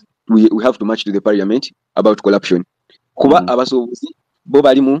nti we have to march to the parliament about corruption kuba abasobozi bo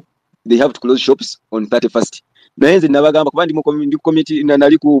balimu they have to close shops on 31st naye nze nabagamba kuba ndi mu committee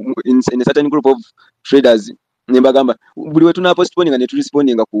nali in a certain group of traders nembagamba buli we tuna postponinga ne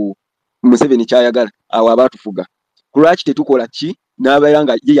turespondinga ku Museveni kyayagala awo abatufuga kulwaki tetukola ki n'abeera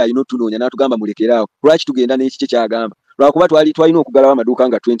nga ye yalina otunoonya n'atugamba mulekerawo lwaki tugenda n'ekiki kyagamba lwakuba twalina okugalawo amaduuka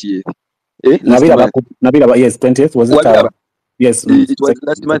nga 28th Nabiraba yes 20th was it yes it was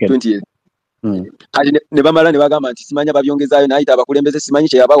last month 20th kati ne bamala ne bagamba nti simanya babyongezaayo n'ayita abakulembeze simanyi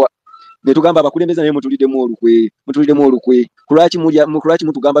kye yabawa ne tugamba abakulembeze naye mutuliddemu olukwe kulwaki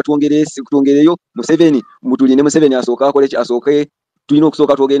mutugamba twongereyo Museveni mutulinde Museveni asooke tulina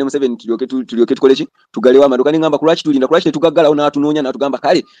okusooka twogende Museveni tulyoke tukole ki tugalewo amaduuka ningamba kulwaki tulinda kulwaki tetugaggalawo n'atunoonya n'atugamba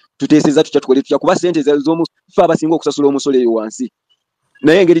kale tuteeseza tutya tukole tutya kuba sente z'omufa abasinga okusasula omusolo eyo wansi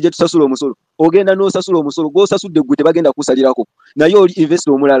naye engeri gye tusasula omusolo ogenda n'osasula omusolo gw'osasudde gwe tebagenda kusalirako naye oli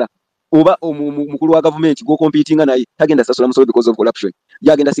investor omulala oba mukulu wa gavumenti gw'okompiitinga naye tagenda sasula musolo because of corruption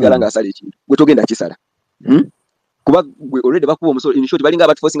yagenda sigala ng'asala ekintu gwe togenda kisala kuba gwe already bakuba omusolo in short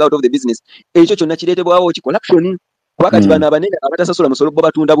balinga forcing out of the business ekyo kyonna kireetebwawo ki corruption wakati bana abanene abatasasula musolo bo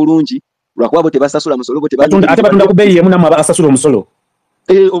batunda bulungi lwakuba bo tebasasula musolo bo batunda ku beeyi emu namwe abasasula omusolo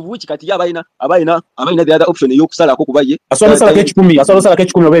of which kati ya abaina the other option y'okusalako kuba ye asobola osalako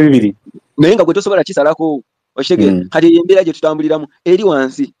 10 oba 2 naye nga gwe tosobola kisalako okitegeera kati embeera gye tutambuliramu eri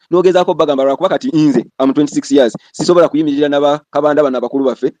wansi n'ogezaako bagamba lwakuba kati nze am 26 years sisobola kuyimirira n'abakabanda bano abakulu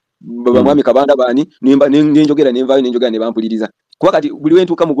baffe bamwami kabanda baani nenjogera nenvaayo nenjogera ne bampuliriza kuba kati buli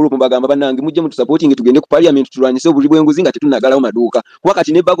wentuuka mu group mbagamba bannange mujje mutusupporting tugende ku parliament tulwanyise obuli bw'enguzi nga tetunnagalawo maduuka kuba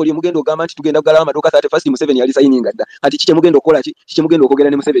kati n'ebbago lye mugenda ogamba nti tugenda kugalawo amaduuka 31st Museveni yali sayininga dda kati kiki mugenda okukola kiki mugenda okwogera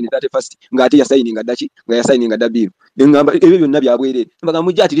ne Museveni 31st ng'ate yasayininga dda nga yasayininga dda biiru ngamba ebyo byonna byabwerere mbagamba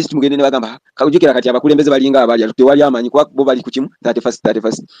mujje at least mugende ne bagamba kajukira kati abakulembeze balinga abali tewali amanyi kuba bo bali ku kimu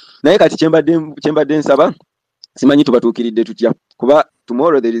 31st naye kati kyembadde nsaba simanyi tubatuukiridde tutya kuba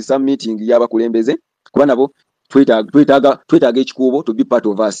tomorrow there is some meeting y'abakulembeze kuba nabo twetaaga ekikuubo to be part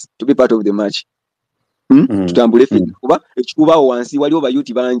of us to be part of the match tutambule ffe kuba ekikuubo awo wansi waliwo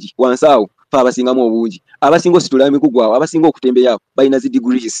bayuti bangi wansi awo fe abasingamu obungi abasinga ositula emikugu awo abasinga okutembeya awo balina zi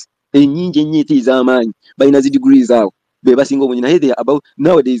degrees ennyingi ennyiti ez'amaanyi balina zi degrees awo be basinga obungi naye they about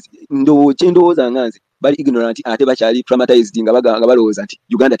nowadays ndowooza nga nze bali ignorant ate bakyali traumatized nga balowooza nti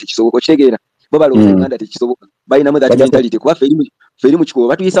Uganda tekisoboka okitegeera bo balowooza Uganda tekisoboka balinamu that mentality kuba feri mu kikubo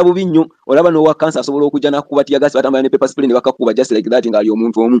batuyisa bubi nnyo olaba n'owa kansa asobola okujja n'akukuba tiyagasi batambula ne paper spray ne bakakuba just like that ng'ali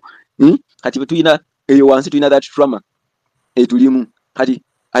omuntu omu kati tulina eyo wansi tulina that trauma etulimu kati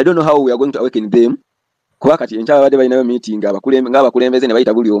I don't know how we are going to awaken them kuba kati enkyala badde balinayo meeting ng'abakulembeze ne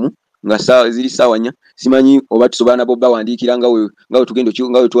bayita buli omu nga ziri ssaawa 4 simanyi oba tusobola nabo bawandiikira nga tugenda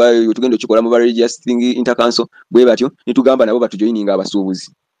okikola mu religious thing intercouncil bwe batyo ne tugamba nabo batujoyininga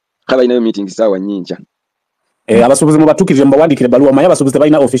abasuubuzi kaba balinayo meeting ssaawa 4 nkya abasubuzi mubatukirire mbawandikire baluwa manya abasubuzi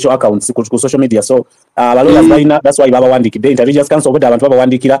balina official accounts ku social media so abaloyers balina that's why babawandikire intelligence council obeda abantu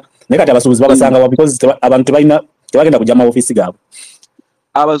babawandikira nekati abasubuzi babasanga wa because abantu tebalina tebagenda kujja mu office gaabo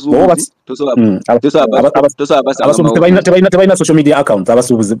abasubuzi tebalina social media account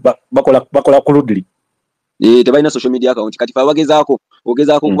abasubuzi bakola crudely tebalina social media account kati fa bagezaako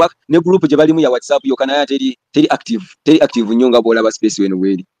kuba ne group gye balimu ya WhatsApp yo kana teri active nnyo nga bola ba space weno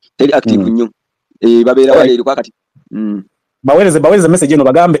weri teri active nnyo babeera waleero kwa kati baweleze message eno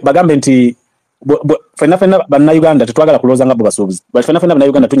bagambe nti fena banna Uganda tetwagala kuloza ngabo basubuzi fena banna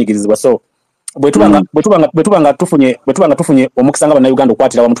Uganda tunyigirizibwa so bwetubanga tufunye omukisa nga banna Uganda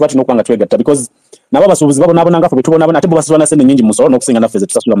okwatira bamuntu batino okwanga twegatta because nabo basubuzi babona ngafe betubona ate bo basasula na sente nyingi musolo n'okusinga naffe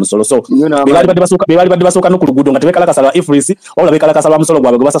tusasula musolo so bebali badde basooka no ku luguudo nga tebekala kasala ifrisi ola bekala kasala musolo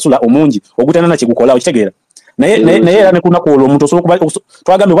gwabwe gwe basasula omungi ogutana na kigukola okitegeera naye era ne kuna kuolo omuntu osobola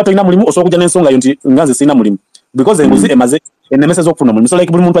twagambe bwato ina mulimu osobola kujja n'ensonga yo nti nganze sina mulimu because enguzi emaze enemese z'okufuna mulimu so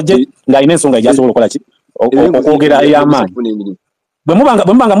like buli muntu ajje ng'alina ensonga ejjasobola okukola ki okwogera ey'amaanyi bwe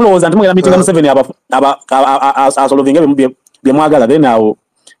mubanga mulowooza nti mugenda meeting Museveni asolovinga bye mwagala then awo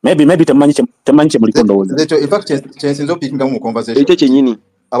maybe temanyi kye muliko ndowooza in fact kyensinza opingamu mu conversation ekyo kyennyini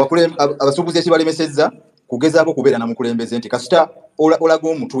abasuubuzi ekibalemesezza kugezaako kubeera na mukulembeze nti kasita olaga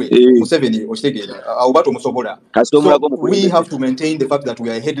omutwe Museveni okitegeera awo bata omusobola we have to maintain the fact that we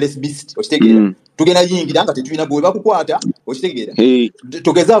are a headless beast okitegeera tugenda yingira nga tetulina gwe bakukwata okitegeera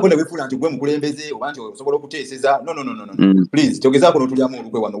togezaako ne weefula nti gwe mukulembeze oba nti osobola okuteeseza no please togezaako n'otulyamu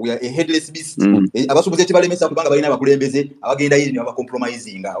olukwe wano we are a headless beast abasuubuzi ekibalemesa kubanga balina abakulembeze abagenda yiri ne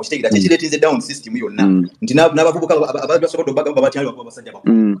babacompromisinga okitegeera kyekireetinze down system yonna nti n'abavubuka abasobodde obagamba batyali bakuba basajja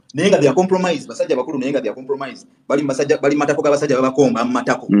bakulu naye nga bya compromise basajja bakulu naye nga bya compromise bali matako g'abasajja babakomba mu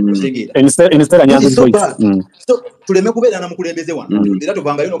matako okitegeera so tuleme kubeera na mukulembeze wano era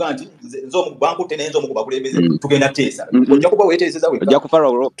tuvangayo noga nti nze omu bankutte naye nze omu ku bakulembeze tugenda teesa ojja kuba weeteeseza wekka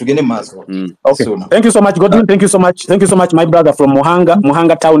tugende mu maaso. Okay. Thank you so much Godwin. Thank you so much my brother from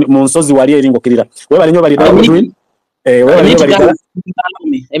Muhanga town mu nsozi wali eringo kirira webale nyo bali Godwin webale nyo bali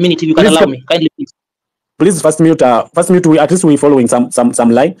a minute you can allow me kindly please first mute at least we following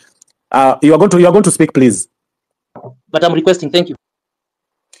some line you are going to speak please but I'm requesting thank you.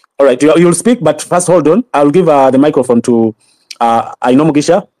 All right, you'll speak, but first hold on. I'll give the microphone to Aino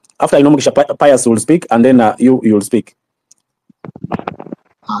Mugisha. After Aino Mugisha, Pius will speak, and then you'll speak.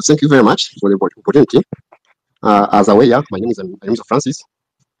 Thank you very much for the opportunity. As a way, my name is Francis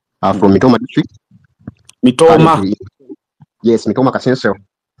from Mitoma district. Mitoma? Yes, Mitoma Kasenso.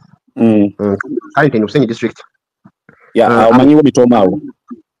 Currently in Useni district. Yeah, Mitoma.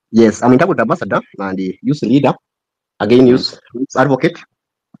 Yes, I'm Intagud ambassador and the youth leader, again youth advocate.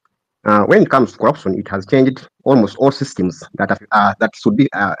 When it comes to corruption, it has changed almost all systems that should be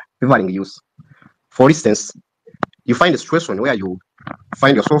favoring youth. For instance, you find a situation where you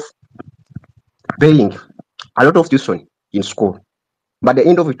find yourself paying a lot of tuition in school, but at the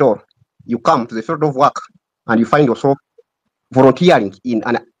end of it all, you come to the field of work and you find yourself volunteering in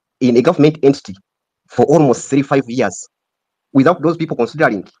a government entity for almost 35 years, without those people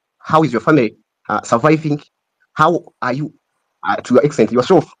considering how is your family surviving, how are you to your extent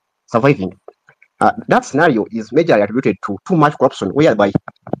yourself surviving. That scenario is majorly attributed to too much corruption, whereby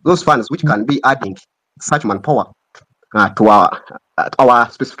those funds which can be adding such manpower to our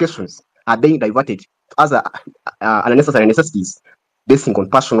specifications are being diverted to other unnecessary necessities based on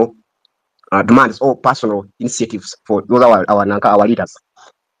personal demands or personal initiatives for those our leaders.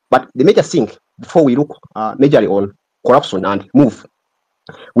 But the major thing, before we look majorly on corruption and move,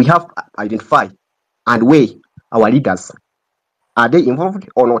 we have to identify and weigh our leaders. Are they involved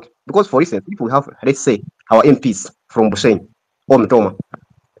or not? Because, for instance, if we have, let's say, our MPs from Busen or Mtoma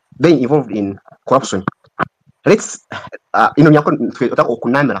being involved in corruption, let's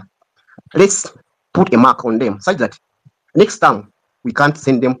put a mark on them such that next time we can't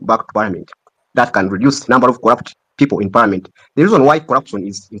send them back to Parliament. That can reduce the number of corrupt people in Parliament. The reason why corruption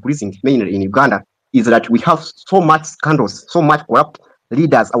is increasing mainly in Uganda is that we have so much scandals, so much corrupt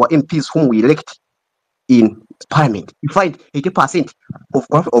leaders, our MPs whom we elect in Parliament. You find 80%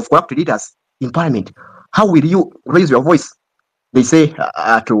 of corrupt leaders in Parliament. How will you raise your voice? They say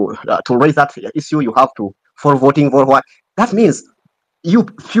to raise that issue, you have to for voting for what? That means you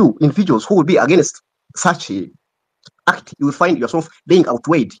few individuals who will be against such a act, you will find yourself being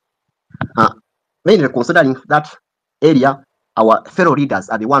outweighed. Mainly considering that area, our fellow leaders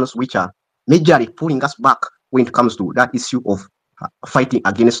are the ones which are majorly pulling us back when it comes to that issue of fighting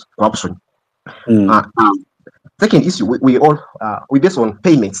against corruption. Second issue, we base on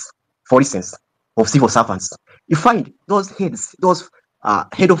payments, for instance, of civil servants. You find those heads, those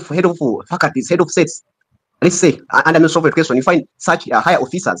head of faculties, head of sets, let's say, under Ministry of Education, you find such higher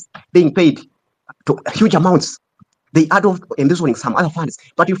officers being paid to huge amounts. They add up embezzling some other funds.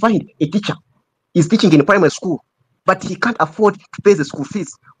 But you find a teacher is teaching in a primary school, but he can't afford to pay the school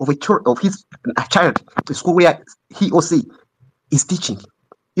fees of his child to school where he or she is teaching.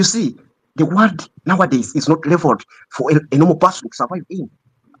 You see, the world nowadays is not leveled for a normal person to survive in.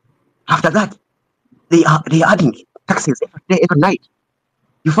 After that, they are adding taxes every day, every night.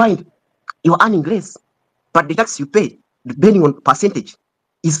 You find you are earning less, but the tax you pay, depending on percentage,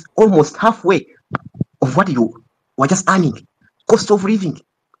 is almost halfway of what you were just earning. Cost of living,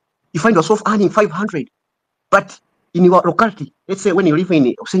 you find yourself earning 500, but in your locality, let's say when you live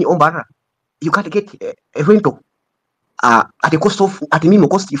in Ombara, you can't get a rental at the minimum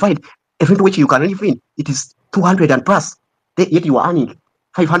cost. You find a rental which you can live in, it is 200 and plus, yet you are earning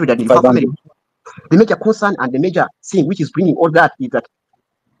 500 and the major concern and the major thing which is bringing all that is that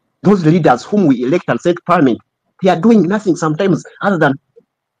those leaders whom we elect and send parliament, they are doing nothing sometimes other than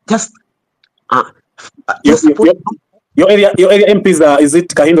just your area MPs, is it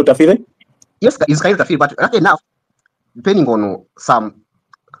Kahindo Tafile? Yes, it's Kahindo Tafile, but right enough, depending on some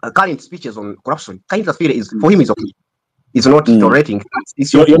current speeches on corruption, Kahindo Tafile is, for him, is okay. It's not tolerating.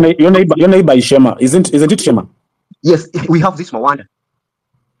 Your neighbor is Shema, isn't it Shema? Yes, we have this Mawanda.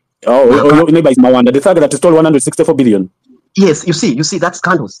 Oh, your neighbor is Mawanda, the third that stole 164 billion. Yes, you see that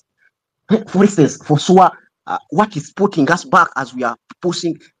scandals. For instance, for SUA, what is putting us back as we are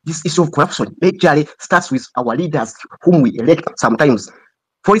pushing this issue of corruption majorly starts with our leaders whom we elect sometimes.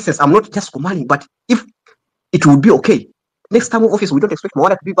 For instance, I'm not just commanding, but if it would be okay, next time of office, we don't expect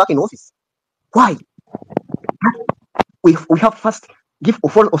Mawanda to be back in office. Why? We have first give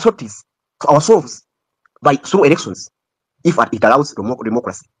authorities to ourselves by through elections, if it allows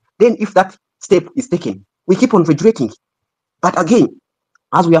democracy. Then if that step is taken, we keep on regulating. But again,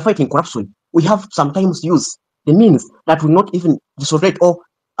 as we are fighting corruption, we have sometimes used the means that will not even disorder or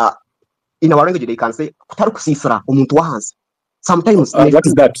in our language they can say sometimes what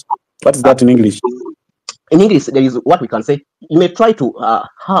is that? What is that in English? In English, there is what we can say. You may try to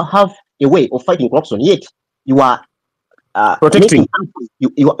have a way of fighting corruption, yet you are protecting.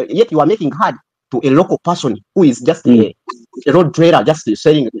 Yet you are making hard to a local person who is just a road trader, just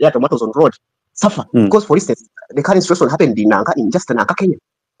selling their tomatoes on the road, suffer. Because, for instance, the current situation happened in Nanka, Kenya,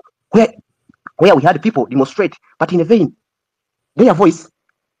 where we had people demonstrate, but in a vain. Their voice,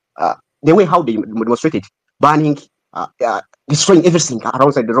 the way how they demonstrated, burning, destroying everything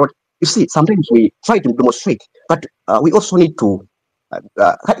around the road. You see, sometimes we try to demonstrate, but we also need to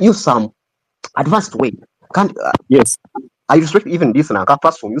use some advanced way. Yes. I respect even this Nanka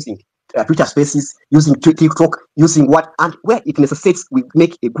platform using Twitter Spaces, using TikTok, using what, and where it necessitates, we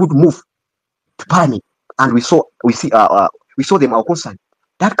make a good move to Parliament, and we saw them our concern.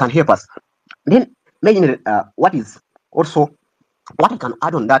 That can help us. Then, mainly, what I can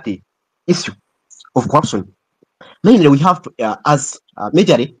add on that issue of corruption. Mainly, we have to, as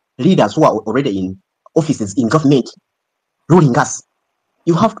majorly leaders who are already in offices in government ruling us,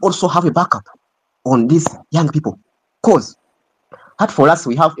 you have to also have a backup on these young people. Because, for us,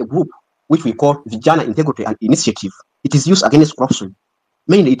 we have a group which we call Vijana Integrity and Initiative. It is used against corruption.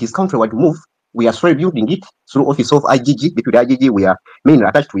 Mainly, it is countrywide move. We are slowly building it through office of IGG. Between the IGG, we are mainly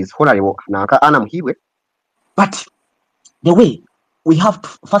attached with Honorable Nanka Anam Hiwe. But the way we have to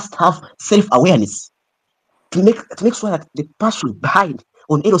first have self-awareness to make sure that the person behind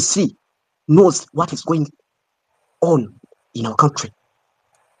on LOC knows what is going on in our country.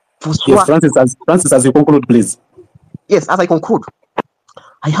 Yes, Francis, as you conclude, please. Yes, as I conclude,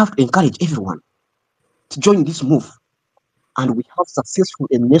 I have to encourage everyone to join this move, and we have successful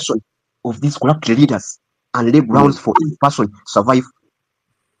elimination of these corrupt leaders and lay grounds for any person to survive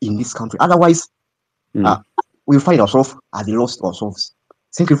in this country. Otherwise, we'll find ourselves as we lost ourselves.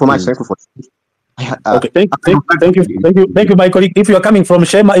 Thank you for much. Thank you for. Okay, thank you, my colleague. If you are coming from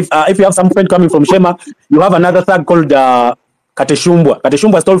Shema, if you have some friend coming from Shema, you have another thug called Kateshumbwa.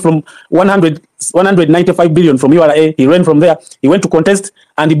 Kateshumbwa stole from 195 billion from URA. He ran from there. He went to contest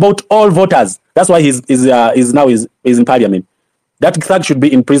and he bought all voters. That's why he's now in parliament. That thug should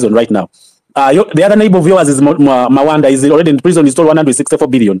be in prison right now. The other neighbor of yours is Mawanda. Is already in prison. He stole 164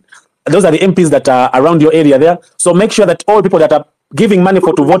 billion. Those are the MPs that are around your area there. So make sure that all people that are giving money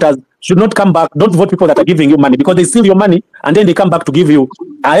to voters should not come back. Don't vote people that are giving you money, because they steal your money and then they come back to give you.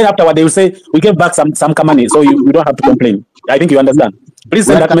 And then afterward they will say, we gave back some money, so you don't have to complain. I think you understand. Please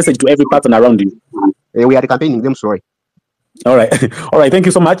send that message to every person around you. We are campaigning them, sorry. All right. All right. Thank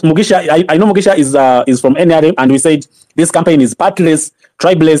you so much. Mugisha, I know Mugisha is from NRM, and we said this campaign is partless,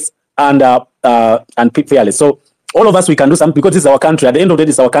 tribeless, and fearless. So all of us, we can do something, because this is our country. At the end of the day,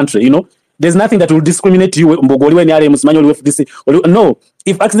 this is our country. You know, There's nothing that will discriminate you. No,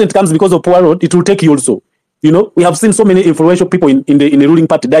 if accident comes because of poor road, it will take you also. You know, we have seen so many influential people in the ruling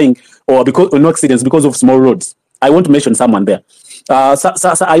party dying or because no accidents because of small roads. I want to mention someone there.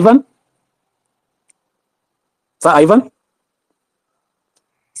 Sir Ivan? Sir Ivan?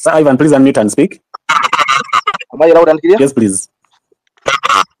 Sir Ivan, please unmute and speak. Am I loud and clear? Yes, please.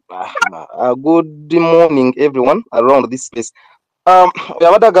 Good morning, everyone around this space.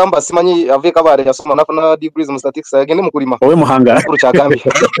 Yabada gamba simanyi aveka bare yasoma nafuna degrees mu statistics agende mukulima. Owe muhanga. Kuru chagambi.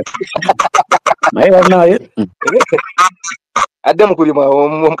 Naye. Adde mukulima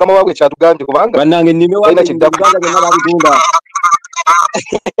omukama wabwe kyatugambye kubanga. Banange nime waina kiddakugaga byonna babitunda.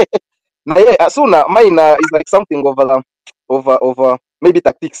 Naye asuna mine is like something of maybe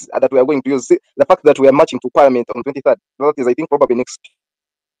tactics that we are going to use. The fact that we are marching to Parliament on 23rd, that is, I think, probably next week,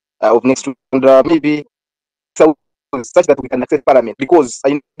 and maybe so such that we can access Parliament, because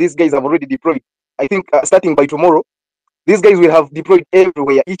these guys have already deployed. I think starting by tomorrow, these guys will have deployed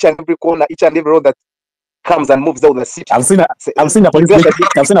everywhere, each and every corner, each and every road that comes and moves out of the city. I've seen a police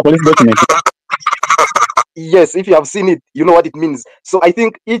document. Yes, if you have seen it, you know what it means. So I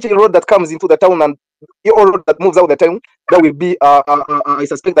think each road that comes into the town and all road that moves out of the town, there will be, I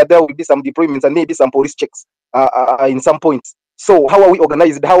suspect that there will be some deployments and maybe some police checks in some points. So how are we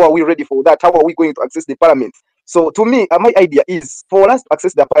organized? How are we ready for that? How are we going to access the Parliament? So to me, my idea is for us to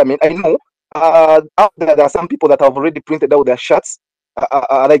access the Parliament. I know there are some people that have already printed out their shirts,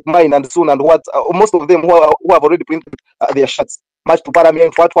 like mine and soon and what most of them who have already printed their shirts. March to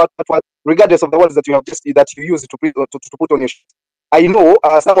Parliament, what, regardless of the words that you have just that you use to put on your shirt. I know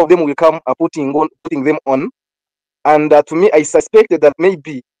some of them will come putting them on, and to me, I suspected that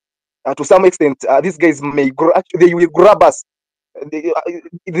maybe to some extent these guys may they will grab us, they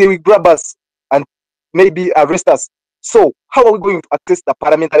will grab us and maybe arrest us. So how are we going to access the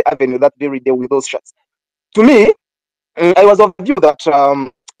Parliamentary Avenue that very day with those shirts? To me, I was of the view that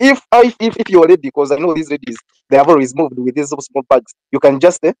if you're ready, because I know these ladies, they have always moved with these small bags, you can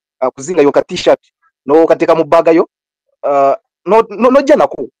just kuzinga yoka t-shirt no kateka mu bag yo no jana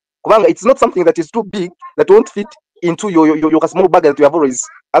ko kubanga it's not something that is too big that won't fit into your small bag that you have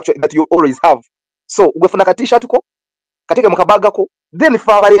always have. So ugefuna ka t-shirt ko kateka mu kabaga ko, then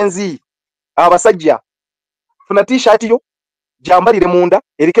fa abalenzi abasajja funa t-shirt yo jambalire munda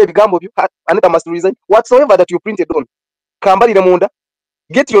erike ebigambo byo another must resign whatsoever that you printed on kambalire munda.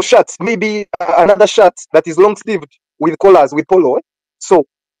 Get your shirt, maybe another shirt that is long sleeved with collars, with polo. So,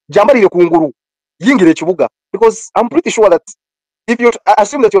 jambalire kunguru, yingire chibuga. Because I'm pretty sure that if you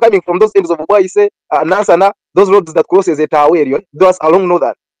assume that you're coming from those ends of Obuaise, Nansana, those roads that crosses the tower area, those along know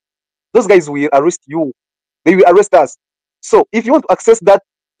that those guys will arrest you. They will arrest us. So, if you want to access that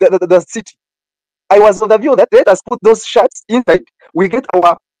the city, I was of the view that let us put those shirts inside. We get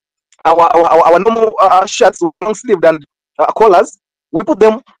our normal shirts with long sleeved and collars. We put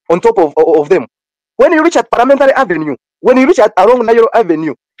them on top of them. When you reach at Parliamentary Avenue, when you reach at along Nairo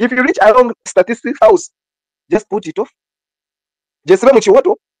Avenue, if you reach along Statistics House, just put it off. Just remember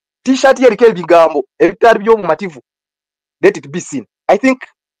what t-shirt here bigambo, mativu. Let it be seen. I think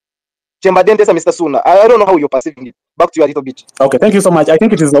Mr. Suna, I don't know how you're perceiving it. Back to you a little bit. Okay, thank you so much. I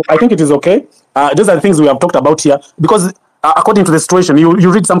think it is okay. Those are the things we have talked about here, because according to the situation,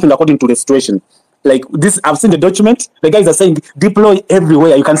 you read something according to the situation. Like this, I've seen the document. The guys are saying deploy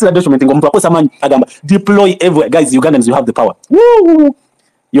everywhere. You can see the document. Deploy everywhere, guys. Ugandans, you have the power. Woo!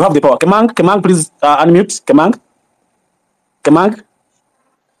 You have the power. Kemang, please unmute. Kemang.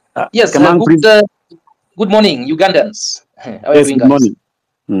 Yes. Kemang, please. Good morning, Ugandans. How are yes. you doing, Good guys? morning.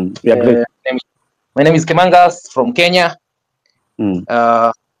 We are great. My name is Kemangas from Kenya.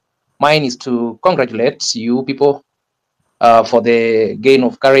 Mine is to congratulate you people for the gain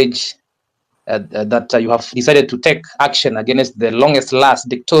of courage. That you have decided to take action against the longest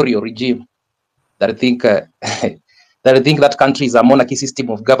dictatorial regime that I think that country is a monarchy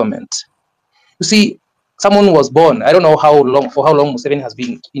system of government. You see, someone was born. I don't know how long Museveni has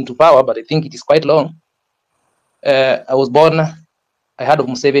been into power, but I think it is quite long. I was born. I heard of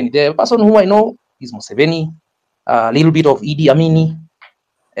Museveni. The person who I know is Museveni, a little bit of Idi Amini,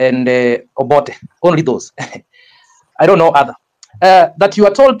 and Obote. Only those. I don't know other. That you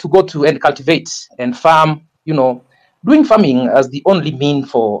are told to go to and cultivate and farm, doing farming as the only mean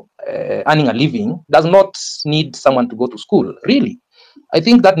for earning a living does not need someone to go to school. Really, I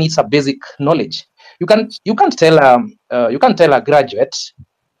think that needs a basic knowledge. You can't tell a graduate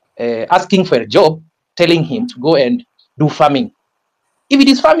asking for a job, telling him to go and do farming. If it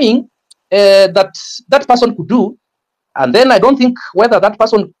is farming that person could do, And then I don't think whether that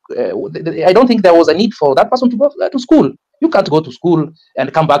person, I don't think there was a need for that person to go to school. You can't go to school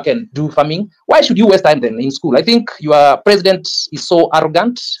and come back and do farming. Why should you waste time then in school? I think your president is so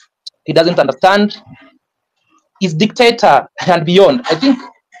arrogant. He doesn't understand. He's dictator and beyond. I think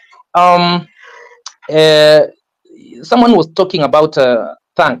someone was talking about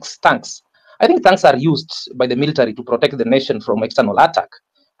tanks. I think tanks are used by the military to protect the nation from external attack.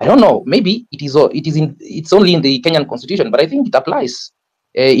 I don't know. Maybe it's only in the Kenyan constitution, but I think it applies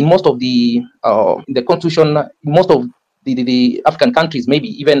in most of the in the constitution, in most of the African countries, maybe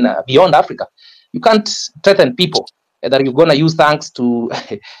even beyond Africa. You can't threaten people that you're gonna use tanks to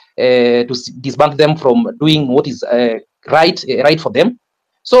to disbank them from doing what is right for them.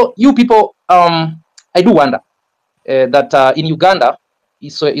 So you people, I do wonder that in Uganda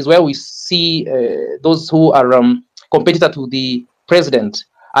is where we see those who are competitor to the president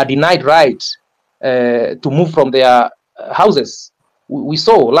are denied right to move from their houses. We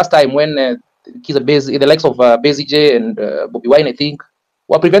saw last time when the likes of Bezige and Bobby Wine, I think,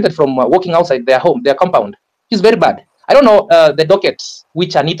 were prevented from walking outside their home, their compound. It's very bad. I don't know the docket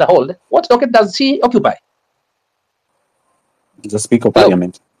which Anita hold. What docket does she occupy? The Speaker of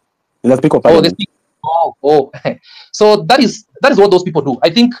Parliament. The Speaker of Parliament. Oh. So that is what those people do. I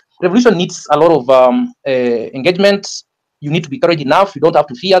think revolution needs a lot of engagement. You need to be courageous enough. You don't have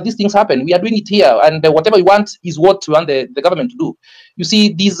to fear. These things happen. We are doing it here, and whatever you want is what you want the government to do. You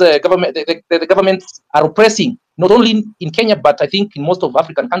see, these government, the governments are oppressing not only in Kenya, but I think in most of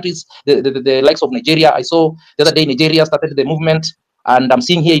African countries. The likes of Nigeria. I saw the other day Nigeria started the movement, and I'm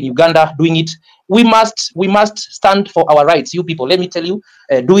seeing here in Uganda doing it. We must stand for our rights. You people, let me tell you,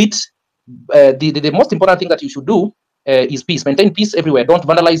 do it. The most important thing that you should do is peace. Maintain peace everywhere. Don't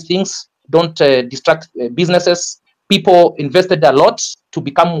vandalize things. Don't distract businesses. People invested a lot to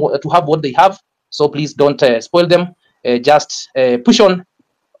have what they have. So please don't spoil them. Just push on.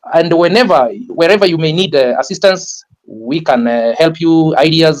 And wherever you may need assistance, we can help you,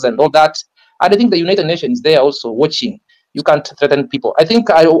 ideas and all that. And I think the United Nations is there also watching. You can't threaten people. I think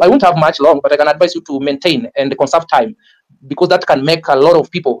I won't have much long, but I can advise you to maintain and conserve time, because that can make a lot of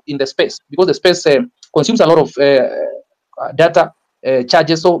people in the space, because the space consumes a lot of data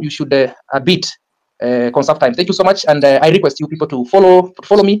charges. So you should a bit conserve time. Thank you so much, and I request you people to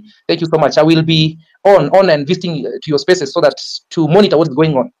follow me. Thank you so much. I will be on and visiting to your spaces so that to monitor what's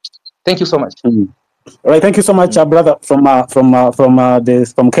going on. Thank you so much. All right, thank you so much, brother from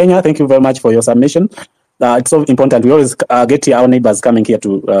Kenya. Thank you very much for your submission. It's so important. We always get our neighbors coming here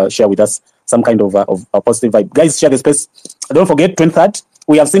to share with us some kind of a positive vibe. Guys, share the space. Don't forget, 23rd,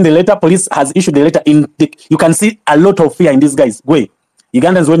 we have seen the letter. Police has issued the letter. You can see a lot of fear in these guys. Go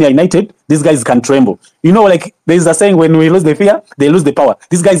Ugandans, when they are united, these guys can tremble. You know, like there is a saying, when we lose the fear, they lose the power.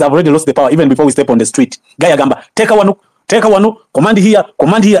 These guys have already lost the power even before we step on the street. Gaya Gamba, take a one, command here.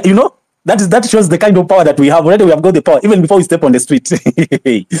 You know, that shows the kind of power that we have. Already we have got the power even before we step on the street.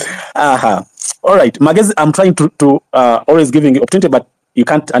 All right, Magezi, I'm trying to always giving you opportunity, but you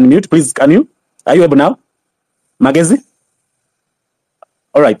can't unmute. Please, can you? Are you able now? Magezi?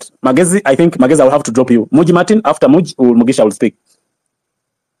 All right, Magezi, I think Magezi, I will have to drop you. Muji Martin, after Muji, Mugisha will speak.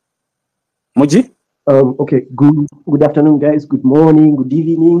 Muji? Okay, good afternoon, guys. Good morning, good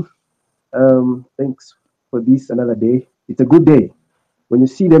evening. Thanks for this another day. It's a good day. When you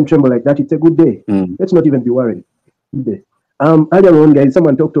see them tremble like that, it's a good day. Let's not even be worried. Good day. Earlier on, guys,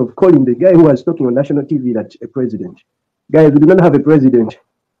 someone talked of calling the guy who was talking on national TV that a president. Guys, we do not have a president.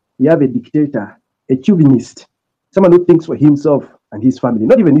 We have a dictator, a chauvinist, someone who thinks for himself and his family,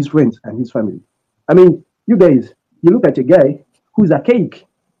 not even his friends and his family. I mean, you guys, you look at a guy who's archaic.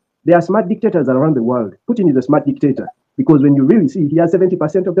 There are smart dictators around the world. Putin is a smart dictator because when you really see, he has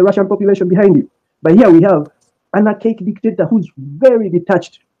 70% of the Russian population behind him. But here we have an archaic dictator who's very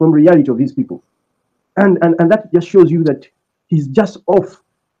detached from reality of his people. And that just shows you that he's just off.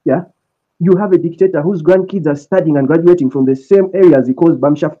 Yeah. You have a dictator whose grandkids are studying and graduating from the same areas he calls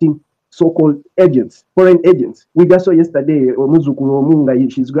bamshafting so-called agents, foreign agents. We just saw yesterday, Muzukuru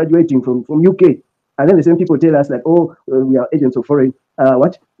Omunga, she's graduating from UK. And then the same people tell us that, we are agents of foreign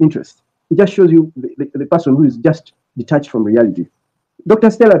interest. It just shows you the person who is just detached from reality. Dr.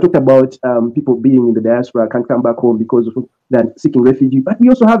 Stella talked about people being in the diaspora, can't come back home because they're seeking refugee. But we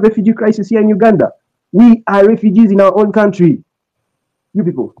also have refugee crisis here in Uganda. We are refugees in our own country. You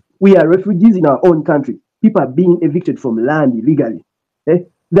people, we are refugees in our own country. People are being evicted from land illegally. It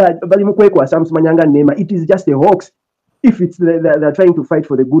is just a hoax. If it's they're trying to fight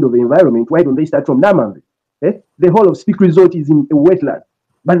for the good of the environment, why don't they start from Namang? The whole of Speak Resort is in a wetland,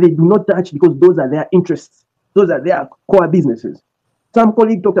 but they do not touch because those are their interests. Those are their core businesses. Some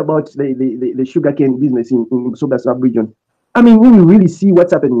colleague talked about the sugarcane business in Busoga sub-region. I mean, when you really see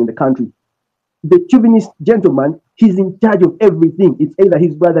what's happening in the country, the chauvinist gentleman, he's in charge of everything. It's either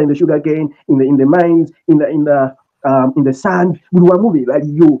his brother in the sugarcane, in the mines, in the sand. We will move it like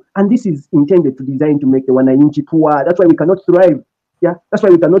you. And this is intended to design to make the Wananchi poor. That's why we cannot thrive. Yeah, that's why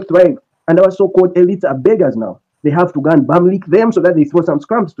we cannot thrive. And our so-called elites are beggars now. They have to go and bum lick them so that they throw some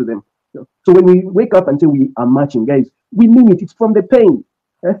scrums to them. So when we wake up and say we are marching, guys, we mean it. It's from the pain.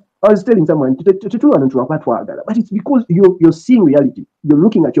 I was telling someone, but it's because you're seeing reality. You're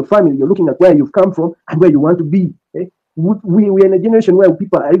looking at your family. You're looking at where you've come from and where you want to be. We're in a generation where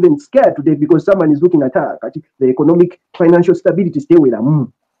people are even scared today because someone is looking at the economic, financial stability. Stay with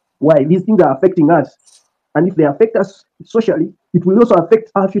them. Why? These things are affecting us. And if they affect us socially, it will also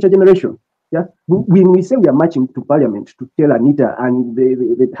affect our future generation. Yeah, when we say we are marching to Parliament to tell Anita and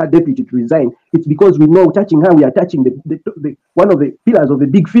her deputy to resign, it's because we know touching her, we are touching the one of the pillars of the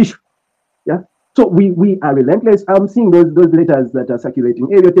big fish. Yeah, so we are relentless. I'm seeing those letters that are circulating.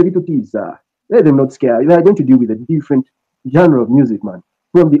 Hey, let them not scare. They are going to deal with a different genre of music, man.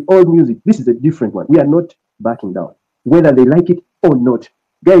 From the old music, this is a different one. We are not backing down, whether they like it or not.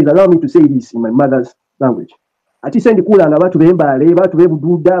 Guys, allow me to say this in my mother's language. Ati sendi kulanga batu bembale batu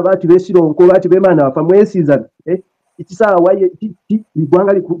bebududa batu besironko batu bemana afa mwesiza ikisawa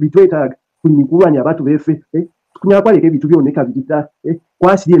igwanga litwetaga kunyikulwanya batu befe kunyakwaleka ebitu byoneka bidita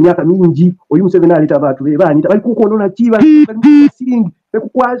kwasiri emyaka mingi oyu Museveni alita batu bebani bali kukonona kiba singi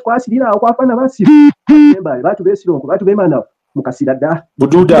kwasirira kwafana basi bembale batu besironko batu bemana mukasira da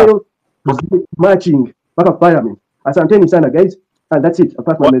bududa marching paka Parliament. Asanteni sana guys. And that's it.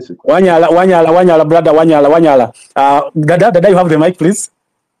 Apart my message. Wanyala, brother, Wanyala. Dada, you have the mic, please.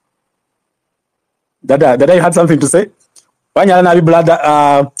 Dada, you had something to say? Wanyala nabi brother,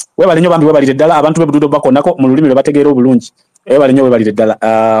 webale nnyo bambi webalire ddala abantu bebududo bakonako mu lulimi lwe bategeera obulungi. Webale nnyo webalire ddala.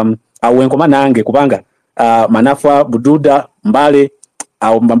 Awo enkoma nange kubanga manafa bududa mbale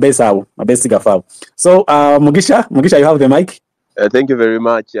awo mbesa awo mabesi gafaawo. So Mugisha, you have the mic. Thank you very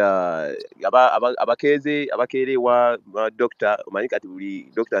much. Abakere wa doctor Manika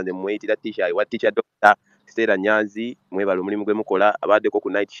tuli doctor nze mwetira teacher doctor Stella Nyanzi mwebale mulimu gwe mukola abadde ko ku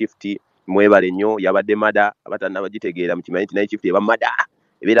night shift mwebale nnyo yabadde mada abatanda bagitegeera mu kimanyi night shift eba mada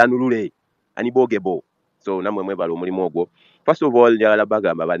ebera nulule anibogebo so namwe mwebale mulimu ogwo. First of all njagala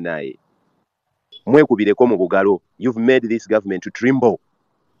bagamba banaye mwekubireko mu bugalo. You've made this government to tremble,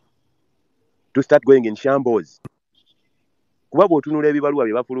 to start going in shambles. Kuba bw'otunula ebibaluwa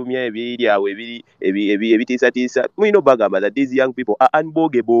bye bafulumya ebiri awo ebitiisatiisa mulina bagamba that these young people are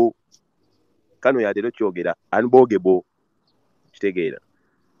unbogable. Kano yatero kyogera unbogable kitegeera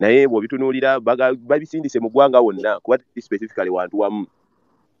naye bw'obitunuulira babisindise mu ggwanga wonna kuba specifically wantu wamu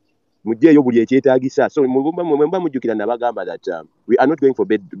mujjeeyo buli ekyetaagisa. So mwe mujjukira nabagamba that we are not going for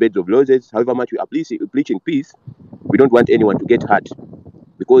beds of roses. However much we are preaching peace, we don't want anyone to get hurt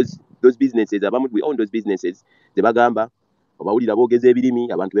because those businesses we own those businesses ze bagamba abawulira boogeza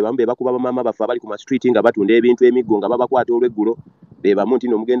ebirimi abantu be bamu be bakuba bamama bafa bali ku ma street nga batunda ebintu emiggo nga babakwata olw'eggulo be bamu nti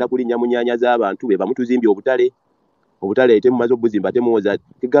nomugenda kulinnya mu nnyanya z'abantu be bamu tuzimbye obutale temumaze obuzimba temuwoza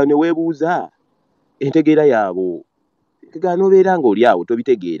kegano weebuuza entegeera yaabo kegano obeera ng'oli awo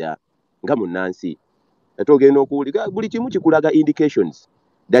tobitegeera nga munnansi ate ogenda okuwulira buli kimu kikulaga indications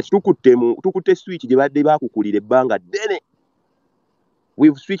that tukutte switch gye badde baakukulira ebbanga ddene.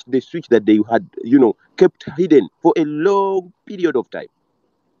 We've switched the switch that they had, kept hidden for a long period of time.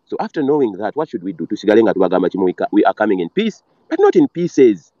 So after knowing that, what should we do? We are coming in peace, but not in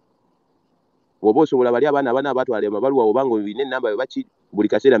pieces. Because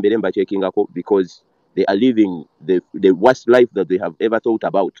they are living the worst life that they have ever thought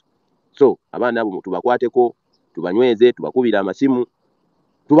about. So,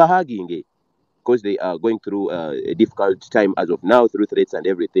 because they are going through a difficult time as of now through threats and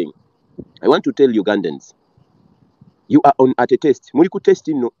everything. I want to tell Ugandans, you are at a test. Muri ku test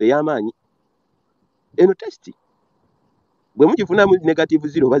no eyamani. Eno test. Bwe mujifuna negative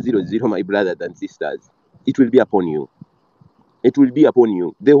 0.00, my brothers and sisters, it will be upon you. It will be upon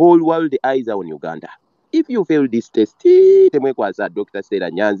you. The whole world, the eyes are on Uganda. If you fail this test, temwekwaza Dr.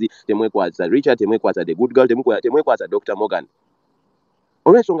 Stella Nyanzi, temwekwaza Richard, temwekwaza the good girl, temwekwaza Dr. Morgan.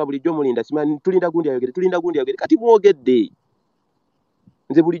 Olw'ensonga bulijjo mulinda simanyi tulinda gundi ayogere kati mwogedde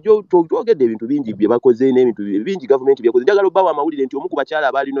nze bulijjo twogedde ebintu bingi bye bakoze n'ebintu bingi gavumenti byakoze. Njagala obbawa amawulire nti omu ku bakyala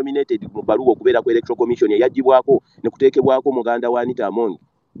abaali nominated mu bbaluwa okubeera ku electoral commission eyagibwako ne kuteekebwako muganda wa Anita Among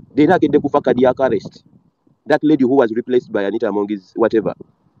leero agedde kufa cardiac arrest. That lady who was replaced by Anita Among is whatever.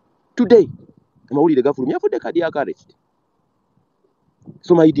 Today amawulire gafulumya afudde cardiac arrest.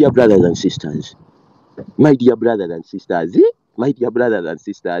 So my dear brothers and sisters, My dear brothers and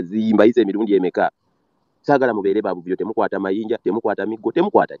sisters, mbayize emirundi emeka. Sagala mubeere babuvyo, temukwata mayinja, temukwata miggo,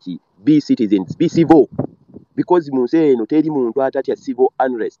 temukwata ki. Be citizens, be civil. Because mu nsi eno teri muntu atatya civil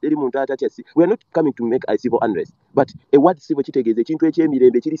unrest. Teri muntu atatya we are not coming to make a civil unrest. But a word civil kitegeeza ekintu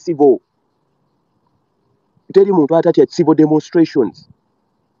ekyemirembe kiri civil. Teri muntu atatya civil demonstrations.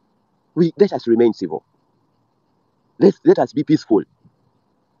 Let us remain civil. Let us be peaceful.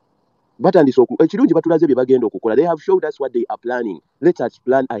 But and so ekirungi batulaze bye bagenda okukola. They have showed us what they are planning. Let us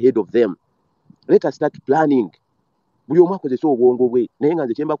plan ahead of them. Let us start planning. Buli omu akozesa obwongo bwe. Naye nga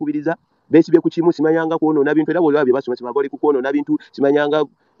nze kye mbakubiriza beesibye ku kimu simanyanga kwonoona bintu era bwe basoma simagoli ku kwonoona bintu simanyanga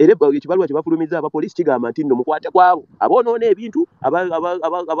era ekibaluwa kye bafulumiza abapoliisi kigamba nti nno mukwate kwabo aboonoona ebintu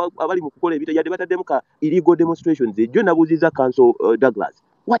abali mu kukola ebita yadde bataddemu ka illegal demonstrations. Jjo nabuuziza Council Douglas,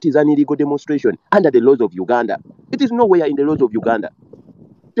 what is an illegal demonstration under the laws of Uganda? It is nowhere in the laws of Uganda.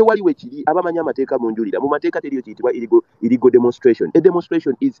 Tewali wekiri abamanyi amateeka mu njulira mu mateeka teriyo kiyitibwa illegal demonstration. A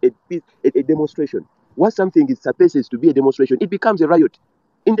demonstration is a demonstration. Once something is supposed to be a demonstration, it becomes a riot.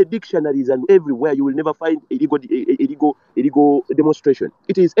 In the dictionaries and everywhere, you will never find illegal demonstration.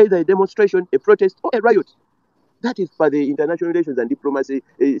 It is either a demonstration, a protest, or a riot. That is for the international relations and diplomacy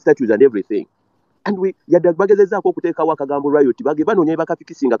statutes and everything. And we yadde bagezezaako okuteekawo akagambo riot banoonya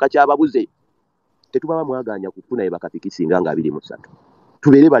bakafikisinga kakyababuze. Tetubaba mwaganya kufuna bakafikisinga nga 23.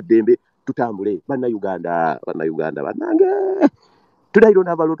 Tubeere baddembe tutambule bannayuganda bannange. Today I don't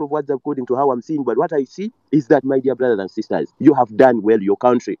have a lot of words according to how I'm seeing, but what I see is that, my dear brothers and sisters, you have done well your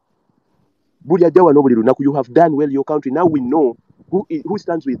country. You have done well your country. Now we know who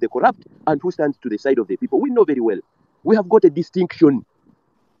stands with the corrupt and who stands to the side of the people. We know very well. We have got a distinction.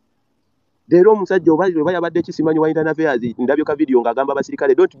 Don't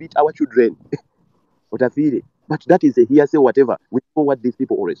beat our children. But that is a hearsay, whatever. We know what these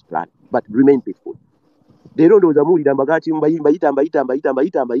people always plan. But remain peaceful. They don't know Mbagati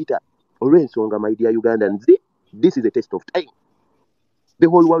mbayita. Olw'ensonga, my dear Ugandans, this is a test of time. The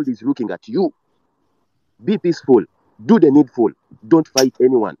whole world is looking at you. Be peaceful. Do the needful. Don't fight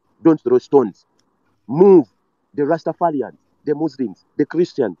anyone. Don't throw stones. Move. The Rastafarians, the Muslims, the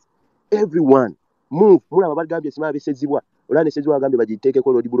Christians, everyone. Move.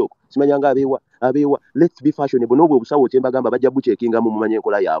 Let's be fashionable. No busawo kyembagamba bajja buchekinga mu mumanye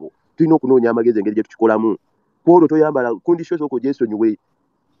enkola yaabo. Tulina okunoonya amagezi engeri gye tukikolamu. Kwolwo toyambala kundisho soko gyesonyiwe.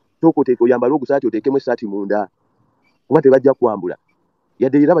 Tokoteko yambala ogusaati oteekemu essaati munda. Kuba tebajja kwambula.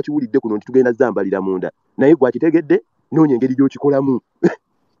 Yadde era bakiwulidde kuno nti tugenda zambalira munda. Naye gwakitegedde noonya engeri gy'okikolamu.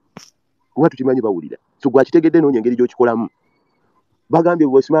 Kuba tukimanyi bawulira. So gwakitegedde noonya engeri gy'okikolamu. Bagambye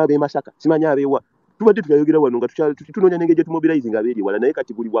bw'osimanya ab'e Masaka, simanya ab'ewa. Tubadde tuyayogera wano nga tunoonya n'engeri gye tumobilizing ab'eri wala, naye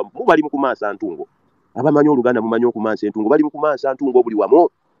kati buli wamu bali mu kumansa ntungo. Abamanyi Oluganda mumanyi okumansa entungo, bali mu kumansa ntungo buli wamu.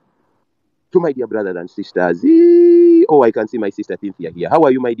 To my dear brothers and sisters, oh, I can see my sister Cynthia here. How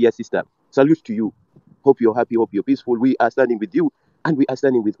are you, my dear sister? Salute to you. Hope you're happy, hope you're peaceful. We are standing with you, and we are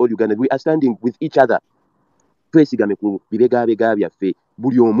standing with all Ugandans. We are standing with each other. Twesigame ku bibegabega byaffe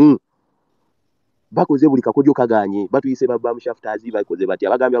buli omu. Bakoze buli kakodyo kaganye batuyise baba mushaftazi bakoze bati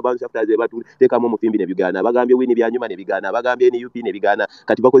abagambye baba mushaftazi batuteekamu omufimbi ne bigana bagambye wini byanyuma ne bigana bagambye NUP ne bigana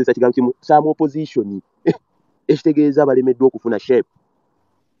kati bakozesa kigambo kimu some opposition ekitegeeza balemeddwa okufuna shape.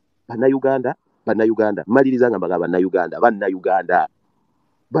 Bannayuganda maliriza nga mbaga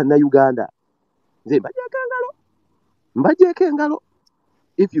bannayuganda nze mbajeeko engalo.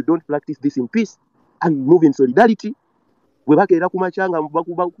 If you don't practice this in peace and move in solidarity, bwe bakeera ku macanga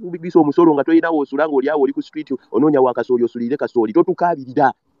bakubigisa omusolo nga toyinawo osula nga oliawo oli ku street onoonya wa kasooli osulire kasooli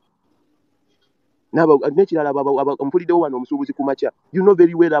totukaabirira. N'ekirala mpuliddewo wano omusuubuzi ku maca. You know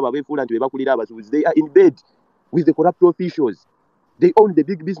very well abo abeefuula nti be bakulira abasuubuzi. They are in bed with the corrupt officials. They own the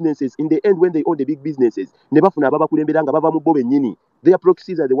big businesses. In the end, when they own the big businesses, ne bafuna ababakulembera nga bava mu bo bennyini. Their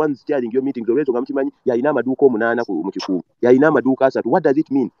proxies are the ones chairing your meetings. Olw'ensonga mukimanyi yalina amaduuka 8 mu kikuubo. Yalina amaduuka 3. What does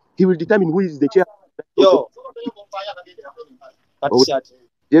it mean? He will determine who is the chair.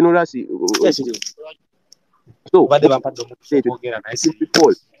 General, so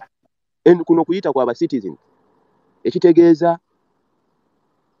kuno kuyita kwa citizens ekitegeeza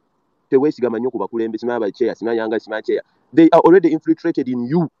teweesigama nnyo ku bakulembeze simanyanga cheya. They are already infiltrated in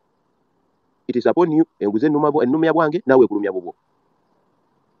you. It is upon you enguze ennumya bwange nawe kulumya bubwo.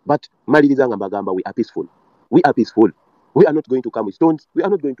 But maliriza nga mbagamba we are peaceful. We are not going to come with stones. We are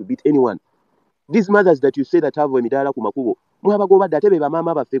not going to beat anyone. These mothers that you say that have emidaala ku makubo mwabagobadde ate be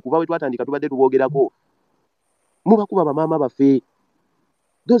bamaama baffe kuba we twatandika tubadde tuboogerako mubakuba bamaama baffe.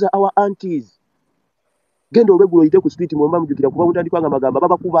 Those are our aunties. Genda olweggulo oyite ku street mwemba mujjukira kuba mutandikwa nga magamba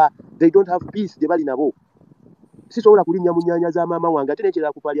babakuba. They don't have peace gye bali nabo. Sisobola kulinnya mu nnyanja za maama wange ate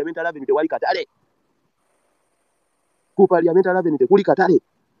n'ekirala ku parliament avenue tewali katale. ku Parliament Avenue tekuli katale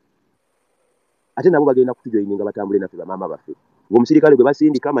ate nabo bagenda kutujoyininga batambule naffe bamama baffe ng'omusirikale gwe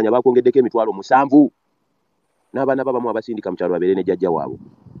basindika amanya bakwongeddeko emitwalo 7 n'abaana babamu abasindika mu kyalo babeere ne jjajja waabwe.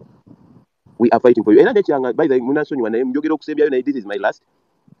 We are fighting for you. Era nekyanga by the way munansonyiwa naye njogera okusembyayo naye this is my last.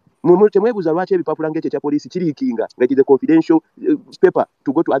 Temwebuuza lwaki ebipapula ng'ekyo ekya poliisi kiriikinga nga it is a confidential paper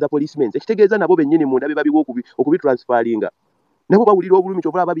to go to other policemen. Ekitegeeza nabo bennyini munda be babiwa okubitransfaringa. Nabo bawulira obulumi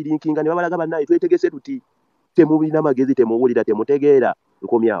kyobula babirinkinga ne babalaga bannaye twetegese tuti temubulina amagezi temuwulira temutegeera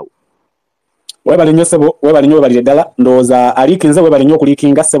nkomyawo. Webale nnyo ssebo, webale nnyo webalire ddala ndowooza aliikinze webale nnyo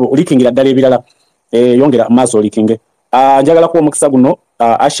okuliikinga ssebo oliikingira ddala ebirala yongera maaso oliikinge. Njagala kuwa omukisa guno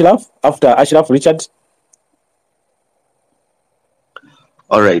Ashraf, after Ashraf Richard.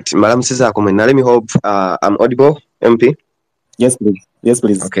 All right, Madam Cesar, let me hope I'm audible, MP. Yes, please. Yes,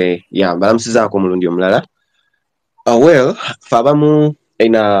 please. Okay, yeah, Madam Cesar, mulala. Well, Fabamu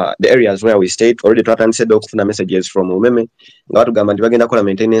in the areas where we stayed already to said the messages from Umeme. Got to Gamma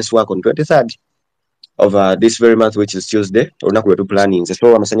maintenance work on 23rd of this very month, which is Tuesday. Or not to planning.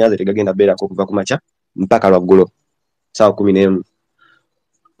 So I'm saying that again a better kumacha mpaka lwagulo. Sawa 10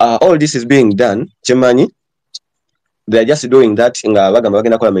 all this is being done. Chemani. They are just doing that in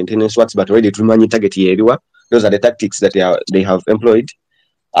a maintenance works, but already to manage target area. Those are the tactics that they have employed.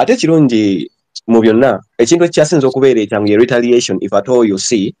 At Chirundi Moviona, a chinto chasins okubere retaliation if at all you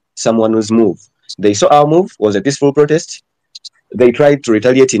see someone who's moved. They saw our move was a peaceful protest. They tried to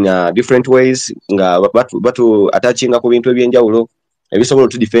retaliate in different ways, but to attaching up into Bienjaulo, a visible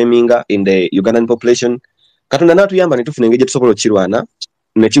to defaming in the Ugandan population. Katuna to Yamba to engage Sobolo Chirwana,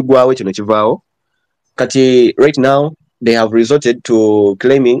 Nechigua, which Nechivao. Kati right now they have resorted to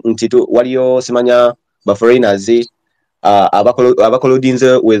claiming Ntito Wario Semanya Baforenazi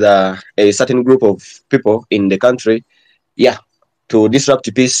Abakolodinze with a certain group of people in the country, to disrupt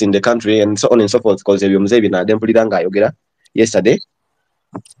peace in the country and so on and so forth. Because yesterday,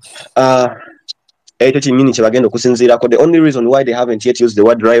 the only reason why they haven't yet used the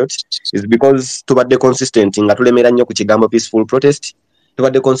word riot is because to be consistent in a peaceful protest. To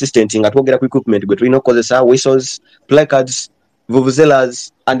be consistent in equipment between whistles, placards,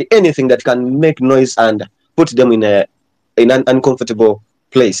 vuvuzelas, and anything that can make noise and put them in an uncomfortable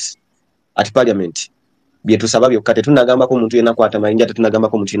place at Parliament. Bietu sababu yokate tunagamba ko muntu yena kwata mayinja tunagamba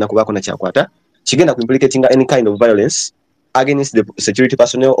ko muntu yena kubako na kyakwata kigenda implicating any kind of violence against the security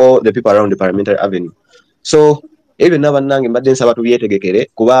personnel or the people around the Parliamentary Avenue. So even nabanange mbadde nsaba tubyetegekere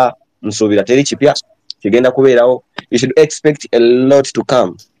kuba nsubira teri kipya kigenda kubeerawo. You should expect a lot to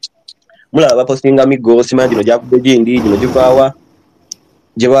come. Mula ba posting amigo simanji no jakubbe ndi no jivawa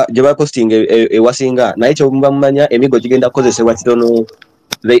jeba posting wasinga na ekyo mbamanya emigo kigenda kozesebwa kitono.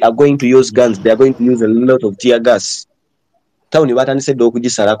 They are going to use guns. They are going to use a lot of tear gas. Town batandise do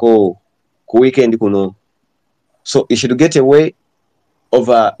kugisalako ku weekend kuno. So you should get away of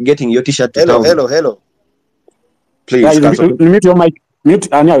getting your t-shirt to town. Hello. Please, mute your mic. Mute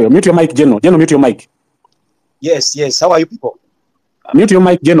your mic, General. General, mute your mic. Yes. How are you people? Mute your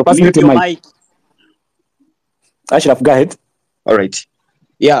mic, General. Mute your mic. Ashraf, go ahead. All right.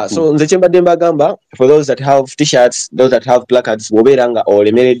 Yeah, so the chamber demba gamba for those that have t-shirts, those that have placards, woberanga or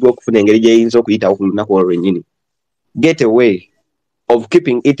lemeredwa okufuna engeri gyeyinza okuyita okulunaku olwennyini. Get away of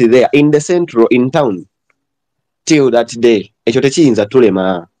keeping it there in the central in town till that day. Ekyo tekiyinza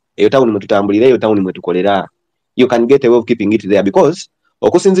tulema. Eyo town mwe tutambulira, eyo town mwe tukolera. You can get away of keeping it there because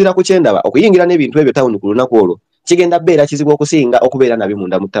okusinzira ku kyendaba okuyingira n'ebintu ebyo town ku lunaku olwo kigenda beera kizibu okusinga okubeera nabyo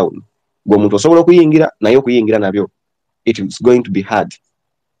munda mu town. Gwe omuntu osobola okuyingira naye okuyingira nabyo. It is going to be hard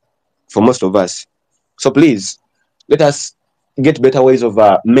for most of us. So please, let us get better ways of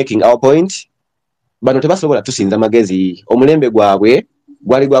making our point. Bano tebasobola tusinza magezi omulembe gwabwe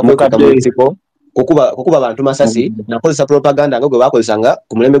gwali gwakweka mu nsiko kukuba bantu masasi nakozesa propaganda nga gwe bakozesanga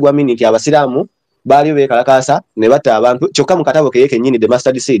ku mulembe gwa miniti abasiraamu baali bekalakasa ne batta abantu kyokka mu katabo keyeke nyini the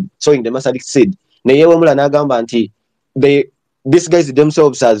mustard seed sowing the mustard seed ne yewe mula n'agamba nti these guys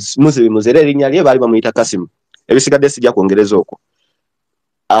themselves as Muslims era erinnya lye baali bamuyita Kasim ebisigadde sijja kwongereza okwo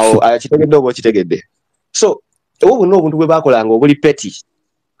awo akitegedde oba okitegedde. So obu n'obuntu bwe bakolanga obuli peti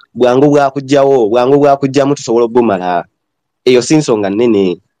bwangu bwakujjamu tusobola obumala eyo si nsonga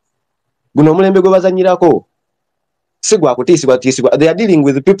nnene. Guno omulembe gwe bazanyirako si gwakutiisibwa. They are dealing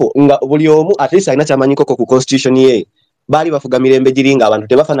with people nga buli omu at least alina kyamanyikoko ku constitution ye. Baali bafuga mirembe giringa abantu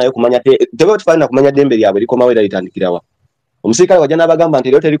tebafanayo kumanya tebafaana kumanya ddembe lyabwe likomawo era litandikirawa. Omusirikale wajja n'abagamba nti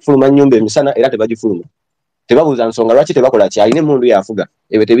leero teri kufuluma nnyumba emisana era tebagifuluma. Tebabuuza nsonga lwaki tebakola kyalina emmundu yafuga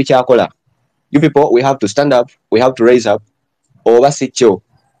ebyo tebikyakola. You people, we have to stand up, we have to raise up, oba si kyo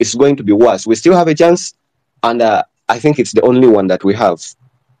it's going to be worse. We still have a chance and I think it's the only one that we have.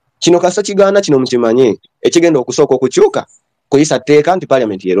 kino kasa kigaana kino mukimanye ekigenda okusooka okukyuka kuyisa tteeka nti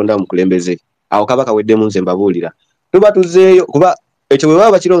parliament yeronda omukulembeze awo kaba kaweddemu nze mbabuulira tuba tuzeeyo kuba ekyo bwe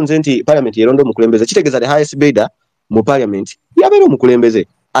baba bakironze nti parliament yeronda omukulembeze kitegeeza the highest bidder mu parliament yabeera omukulembeze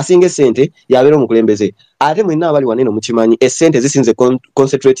asinga essente yabeera omukulembeze ate mwenna abali waneno mukimanyi essente zisinze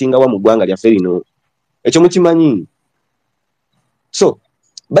concentrating wa mu ggwanga lyaffe lino ekyo mukimanyi so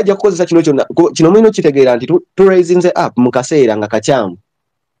bajja kukozesa kino kyonna kino mulina okitegeera nti turaisinze up mu kaseera nga kakyamu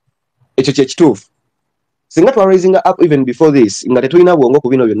ekyo kyekituufu singa twaraisinga up even before this nga tetulina bwongo ku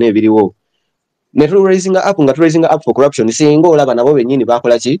bino byonna ebiriwo ne turaisinga up nga turaisinga up for corruption singa olaba nabo bennyini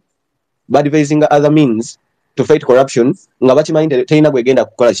bakola ki badvising other means to fight corruption nga bakimanyi terina gwegenda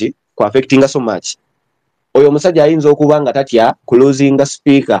kukola ki ku affectinga so much oyo omusajja ayinza okuba nga tatya ku losing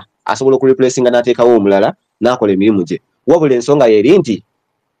speaker asobola okureplacinga n'ateekawo omulala n'akola emirimu gye wabula ensonga yeri nti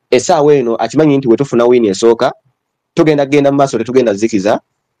essaawa eno akimanyi nti wetufuna wiini esooka tugenda genda mu maaso tetugenda zikiza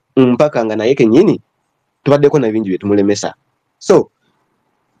mpaka nga naye kennyini tubaddeko nabingi bye tumulemesa so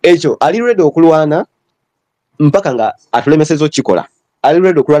ekyo ali ready okulwana mpaka nga atulemeseza okikola ali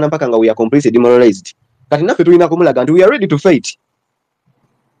ready okulwana mpaka nga we are completely demoralized kati naffe tulina kumulaga nti we are ready to fight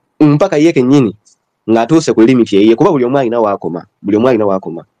mpaka ye kennyini ng'atuuse ku limit yeye kuba buli omu alina waakoma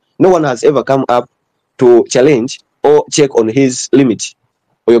no one has ever come up to challenge or check on his limit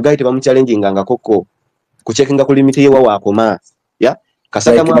oyo guy tebamuchallenginga nga koko kucekinga ku limit ye waakoma ya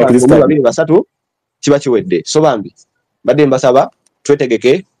kasaka mu abantu 2-3 kiba kiwedde so bambi badde mbasaba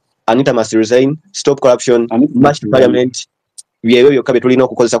twetegeke Anita must resign stop corruption March2Parliament byebyo byokka bye tulina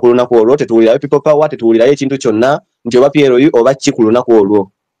okukozesa ku lunaku olwo tetuwulirayo people power tetuwulirayo ekintu kyonna nti oba Pierre oba ki ku lunaku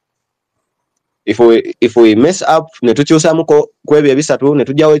olwo if we mess up ne tukyusamu ku ebyo ebisatu ne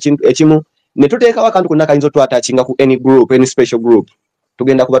tujjawo ekimu ne tuteekawo akantu konna kayinza otwatachinga ku any group any special group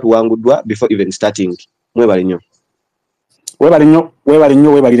tugenda kuba tuwanguddwa before even starting mwebale nnyo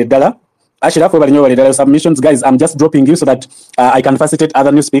webalire ddala actually after webalire nnyo webalire ddala submissions guys I'm just dropping you so that I can facilitate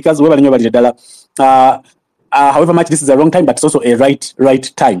other new speakers webalire nnyo webalire ddala however much this is a wrong time but it's also a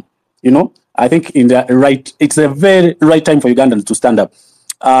right time you know I think it's a very right time for Ugandans to stand up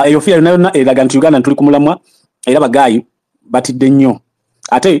eyo fear yonna eraga nti Uganda tuli ku mulamwa era bagayi batidde nnyo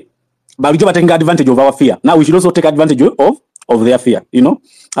ate balijjo batenga advantage of our fear now we should also take advantage of their fear you know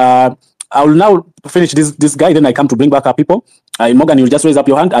I will now finish this guy then I come to bring back our people Morgan you just raise up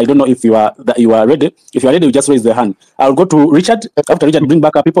your hand I don't know if you are ready if you are ready you just raise the hand I'll go to Richard after Richard bring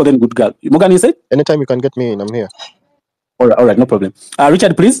back our people then good girl Morgan you said anytime you can get me in I'm here all right no problem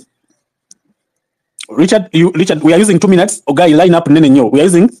Richard please Richard we are using 2 minutes okay line up nene nyo we are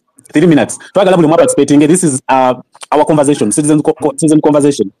using 3 minutes twagala buli mwa participating this is our conversation citizen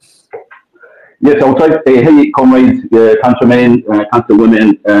conversation. Yes, I will try. Hey, comrades, countrymen,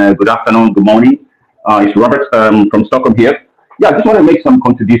 countrywomen, good afternoon, good morning. It's Robert from Stockholm here. Yeah, I just want to make some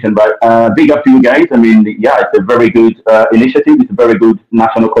contribution, but big up to you guys. I mean, yeah, it's a very good initiative. It's a very good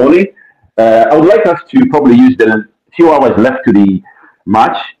national calling. I would like us to probably use the few hours left to the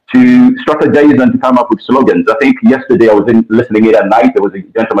march to strategize and to come up with slogans. I think yesterday I was listening in at night. There was a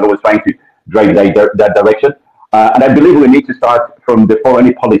gentleman who was trying to drive that direction. And I believe we need to start from the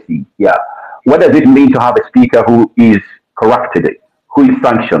foreign policy. Yeah. What does it mean to have a speaker who is corrupted, who is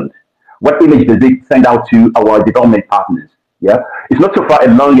sanctioned? What image does it send out to our development partners? Yeah, it's not so far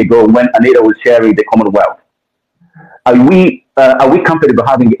long ago when Anita was sharing the Commonwealth. Are we comfortable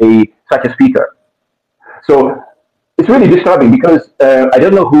having such a speaker? So it's really disturbing because I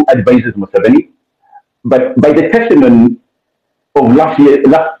don't know who advises Museveni, but by the testimony of last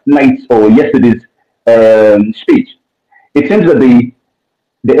night's or yesterday's speech, it seems that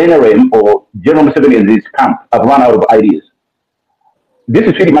the NRM or General Museveni and his camp have run out of ideas. This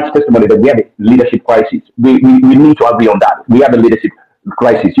is pretty much testimony that we have a leadership crisis. We need to agree on that. We have a leadership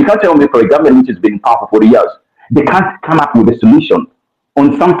crisis. You can't tell me for a government which has been in power for 40 years, they can't come up with a solution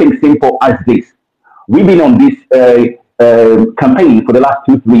on something simple as this. We've been on this campaign for the last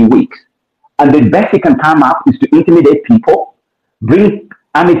 2-3 weeks, and the best they can come up is to intimidate people, bring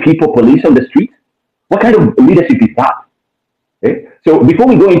army people, police on the street. What kind of leadership is that? Okay? So before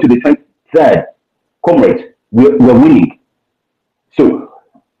we go into the 23rd, comrades, we're winning. So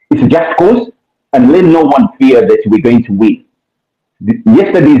it's a just cause, and let no one fear that we're going to win.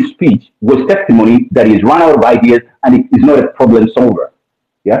 Yesterday's speech was testimony that he's run out of ideas and it is not a problem solver.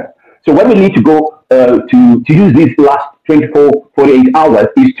 Yeah. So what we need to go to use these last 24, 48 hours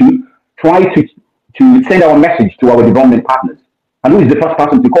is to try to send our message to our development partners. And who is the first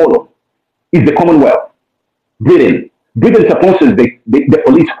person to call on? Is the Commonwealth, Britain. Britain sponsors the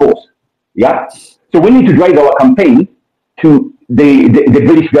police force. Yeah. So we need to drive our campaign to the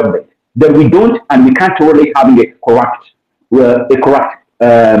British government that we don't and we can't tolerate having a corrupt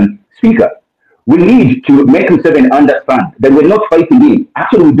speaker. We need to make Museveni understand that we're not fighting him.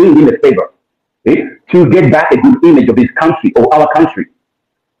 Actually, we're doing him a favor to get back a good image of his country, or our country.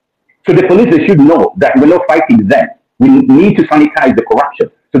 So the police, they should know that we're not fighting them. We need to sanitize the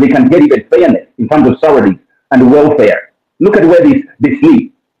corruption so they can get even fairness in terms of salaries and welfare. Look at where they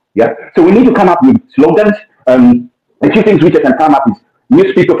sleep. Yeah. So we need to come up with slogans. The two things which I can come up is new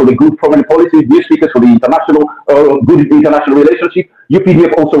speaker for the good foreign policy, new speakers for the international good international relationship.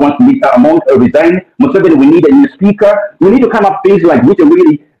 UPDF also wants to meet among resign. Museveni, we need a new speaker. We need to come up with things like which are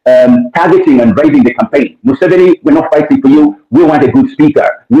really targeting and driving the campaign. Museveni, we're not fighting for you. We want a good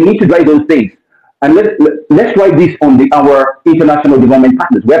speaker. We need to drive those things. And let's try this on our international development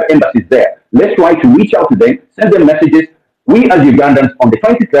partners. We have embassies there. Let's try to reach out to them, send them messages. We as Ugandans, on the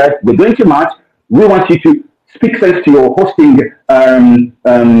 23rd, we're going to March. We want you to speak sense to your hosting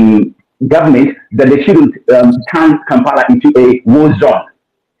government that they shouldn't turn Kampala into a war zone.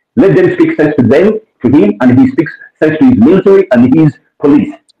 Let them speak sense to him, and he speaks sense to his military and his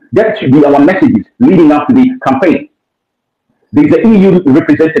police. That should be our messages leading up to the campaign. There's an EU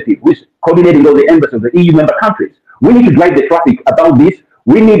representative who's coordinating all the embassies of the EU member countries. We need to drive the traffic about this.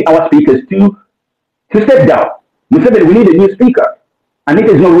 We need our speakers to step down. We said that we need a new speaker, and it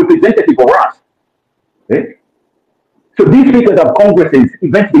is not representative for us. Okay? So these speakers of congresses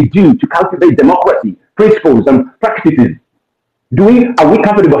eventually do to cultivate democracy, principles, and practices. Are we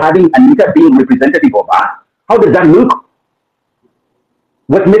comfortable having Anita being representative of us? How does that look?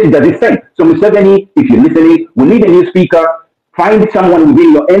 What message does it send? So Museveni, if you're listening, we need a new speaker. Find someone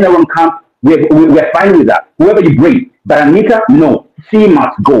within your NRM camp. We're fine with that. Whoever you bring. But Anita, no. She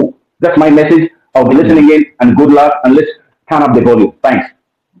must go. That's my message. I'll be listening in, and good luck. And let's turn up the volume. Thanks.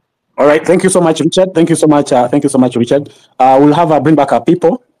 All right. Thank you so much, Richard. Thank you so much. Thank you so much, Richard. We'll have bring back our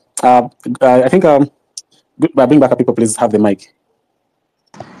people. I think bring back our people. Please have the mic.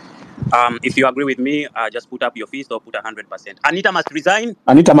 If you agree with me, just put up your fist or put 100%. Anita must resign.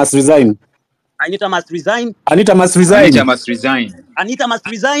 Anita must resign. Anita must resign. Anita must resign. Anita must resign. Anita must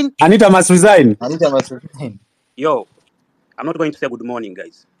resign. Anita must resign. Anita must resign. Yo, I'm not going to say good morning,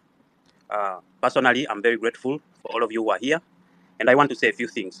 guys. Personally, I'm very grateful for all of you who are here, and I want to say a few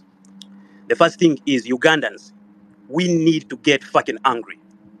things. The first thing is, Ugandans, we need to get fucking angry.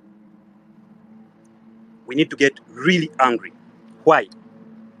 We need to get really angry. Why?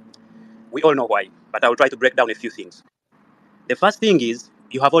 We all know why, but I will try to break down a few things. The first thing is,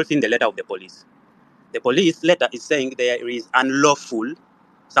 you have all seen the letter of the police. The police letter is saying there is unlawful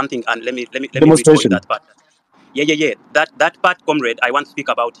something, and let me read for you that part. Yeah. That part, comrade, I want to speak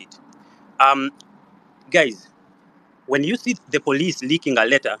about it. Guys, when you see the police leaking a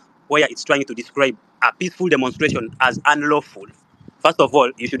letter where it's trying to describe a peaceful demonstration as unlawful, first of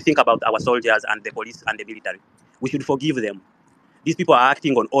all, you should think about our soldiers and the police and the military. We should forgive them. These people are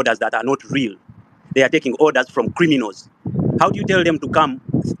acting on orders that are not real. They are taking orders from criminals. How do you tell them to come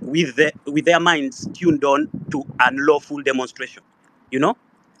with their minds tuned on to unlawful demonstration? You know?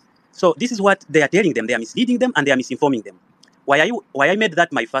 So this is what they are telling them. They are misleading them and they are misinforming them. Why I made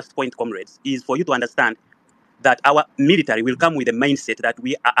that my first point, comrades, is for you to understand that our military will come with a mindset that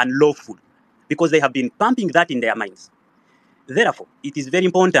we are unlawful, because they have been pumping that in their minds. Therefore, it is very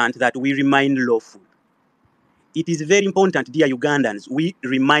important that we remain lawful. It is very important, dear Ugandans, we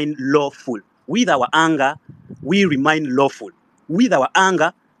remain lawful. With our anger, we remain lawful. With our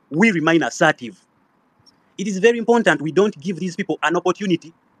anger, we remain assertive. It is very important we don't give these people an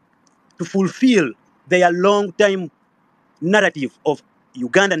opportunity to fulfill their long-time narrative of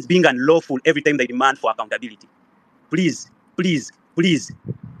Ugandans being unlawful every time they demand for accountability. Please, please, please,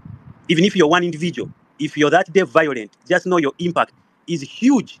 even if you're one individual, if you're that day violent, just know your impact is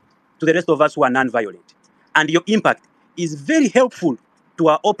huge to the rest of us who are non-violent. And your impact is very helpful to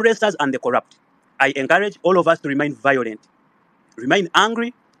our oppressors and the corrupt. I encourage all of us to remain violent, remain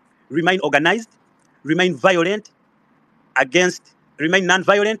angry, remain organized, remain violent remain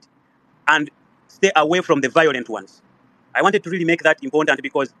non-violent, and stay away from the violent ones. I wanted to really make that important,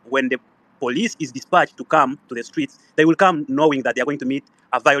 because when the police is dispatched to come to the streets, they will come knowing that they are going to meet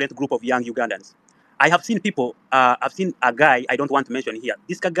a violent group of young Ugandans. I have seen people, I've seen a guy, I don't want to mention here.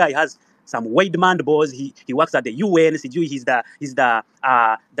 This guy has some wide man boss. He works at the UN. He's the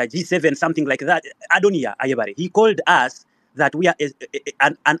G7, something like that. Adonia Ayebare. He called us that we are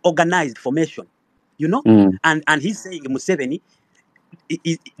an organized formation, you know? And he's saying Museveni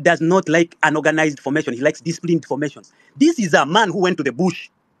he does not like an organized formation. He likes disciplined formations. This is a man who went to the bush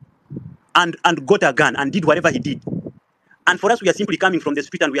and got a gun and did whatever he did. And for us, we are simply coming from the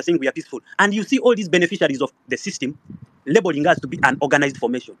street and we are saying we are peaceful. And you see all these beneficiaries of the system labeling us to be an organized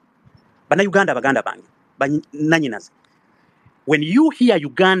formation. Bana Uganda baganda bangi, bananyinas. When you hear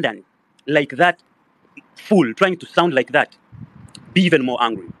Ugandan like that, fool trying to sound like that, be even more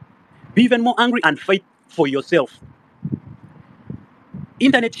angry. Be even more angry and fight for yourself.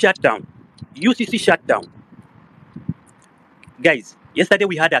 Internet shutdown, UCC shutdown. Guys, yesterday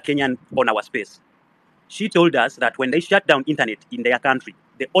we had a Kenyan on our space. She told us that when they shut down internet in their country,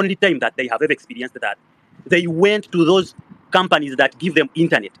 the only time that they have ever experienced that, they went to those companies that give them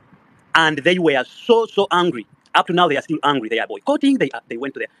internet, and they were so angry. Up to now, they are still angry. They are boycotting. They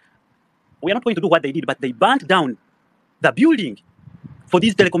went to there. We are not going to do what they did, but they burnt down the building for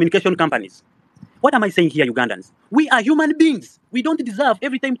these telecommunication companies. What am I saying here, Ugandans? We are human beings. We don't deserve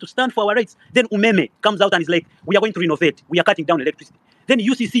every time to stand for our rights. Then Umeme comes out and is like, we are going to renovate. We are cutting down electricity. Then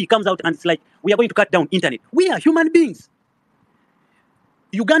UCC comes out and it's like, we are going to cut down internet. We are human beings.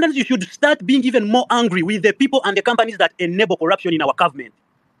 Ugandans, you should start being even more angry with the people and the companies that enable corruption in our government.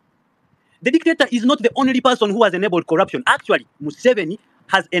 The dictator is not the only person who has enabled corruption. Actually, Museveni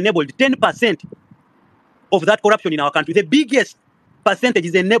has enabled 10% of that corruption in our country. The biggest percentage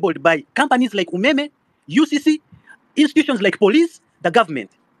is enabled by companies like Umeme, UCC, institutions like police, the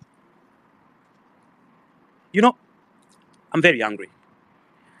government. You know, I'm very angry.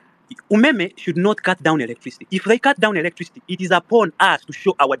 Umeme should not cut down electricity. If they cut down electricity, it is upon us to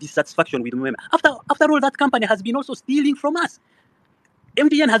show our dissatisfaction with Umeme. After all, that company has been also stealing from us.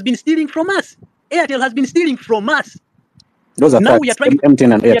 MTN has been stealing from us. Airtel has been stealing from us. Those are now facts. we are trying,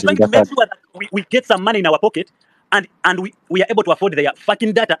 MTN and we are Airtel, trying to make sure that we get some money in our pocket and we are able to afford their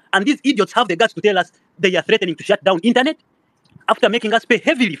fucking data. And these idiots have the guts to tell us they are threatening to shut down internet after making us pay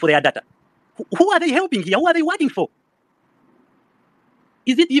heavily for their data. Who are they helping here? Who are they working for?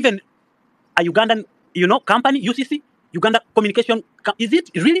 Is it even a Ugandan, company, UCC, Uganda Communication? Is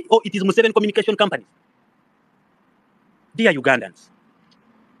it really, or it is Museveni Communication Company? Dear Ugandans,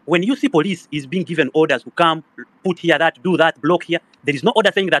 when you see police is being given orders to come, put here that, do that, block here, there is no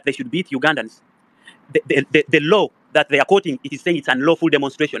order saying that they should beat Ugandans. The law that they are quoting, it is saying it's unlawful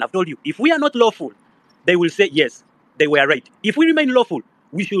demonstration. I've told you, if we are not lawful, they will say yes, they were right. If we remain lawful,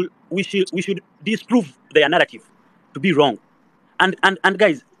 we should disprove their narrative to be wrong. And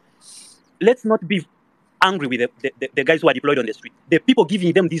guys, let's not be angry with the guys who are deployed on the street. The people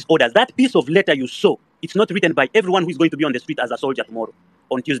giving them these orders, that piece of letter you saw, it's not written by everyone who is going to be on the street as a soldier tomorrow,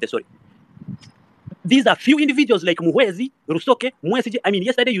 on Tuesday, sorry. These are few individuals like Muhwezi, Rusoke, Mwesiji. I mean,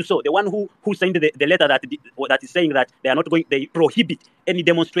 yesterday you saw the one who signed the letter that is saying that they are not going, they prohibit any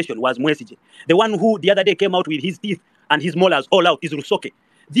demonstration was Mwesiji. The one who the other day came out with his teeth and his molars all out is Rusoke.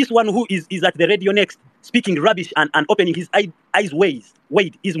 This one who is at the radio next speaking rubbish and opening his eyes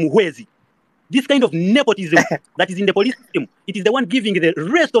wide is Muhwezi. This kind of nepotism that is in the police system, it is the one giving the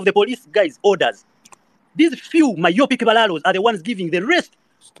rest of the police guys orders. These few myopic balalos are the ones giving the rest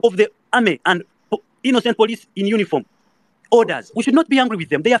of the army and innocent police in uniform orders. We should not be angry with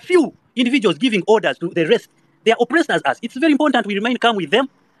them. They are few individuals giving orders to the rest. They are oppressed as us. It's very important we remain calm with them,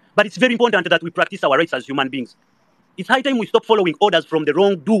 but it's very important that we practice our rights as human beings. It's high time we stop following orders from the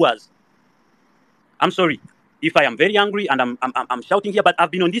wrongdoers. I'm sorry if I am very angry and I'm shouting here, but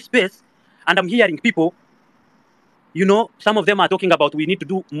I've been on this space and I'm hearing people, some of them are talking about we need to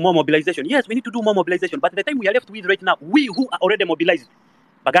do more mobilization. Yes, we need to do more mobilization, but the time we are left with right now, we who are already mobilized,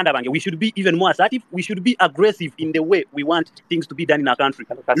 we should be even more assertive. We should be aggressive in the way we want things to be done in our country.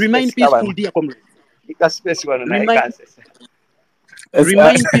 Remain peaceful, dear comrades.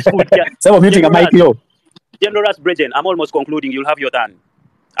 Remain peaceful, dear. Someone muting a mic, yo. General Bridgen, I'm almost concluding. You'll have your turn.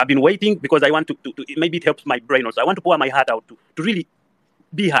 I've been waiting because I want to maybe it helps my brain also. I want to pour my heart out to really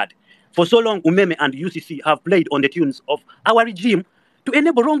be heard. For so long, Umeme and UCC have played on the tunes of our regime to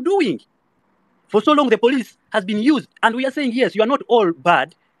enable wrongdoing. For so long, the police has been used. And we are saying, yes, you are not all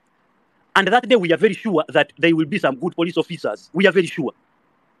bad. And that day, we are very sure that there will be some good police officers. We are very sure.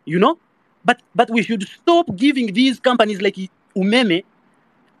 But we should stop giving these companies like Umeme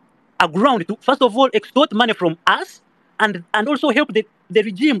a ground to, first of all, extort money from us and also help the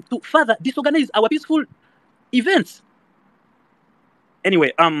regime to further disorganize our peaceful events.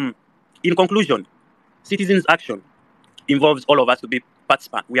 Anyway, in conclusion, citizens' action involves all of us to be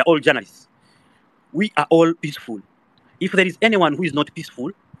participants. We are all journalists. We are all peaceful. If there is anyone who is not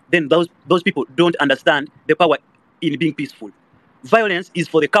peaceful, then those people don't understand the power in being peaceful. Violence is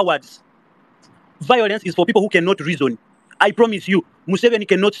for the cowards. Violence is for people who cannot reason. I promise you, Museveni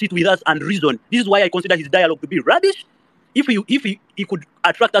cannot sit with us and reason. This is why I consider his dialogue to be rubbish. If he could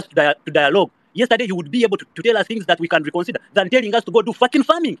attract us to dialogue, yesterday he would be able to tell us things that we can reconsider than telling us to go do fucking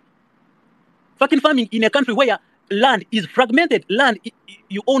farming. Fucking farming in a country where land is fragmented. Land,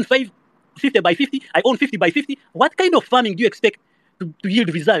 you own 50 by 50, I own 50 by 50. What kind of farming do you expect to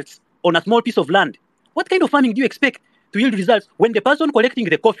yield results on a small piece of land? What kind of farming do you expect to yield results when the person collecting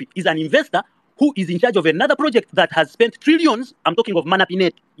the coffee is an investor who is in charge of another project that has spent trillions. I'm talking of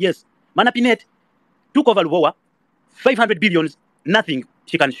Manapinet. Yes, Manapinet took over Lubowa, 500 billions, nothing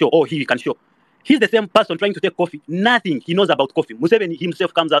she can show, or he can show. He's the same person trying to take coffee, nothing he knows about coffee. Museveni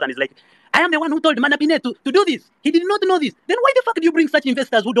himself comes out and is like, I am the one who told Manapinet to do this. He did not know this. Then why the fuck do you bring such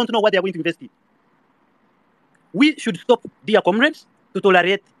investors who don't know what they are going to invest in? We should stop, dear comrades, to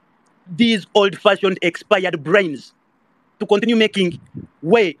tolerate these old-fashioned expired brains to continue making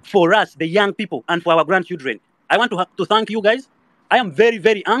way for us, the young people, and for our grandchildren. I want to thank you guys. I am very,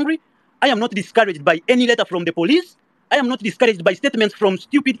 very angry. I am not discouraged by any letter from the police. I am not discouraged by statements from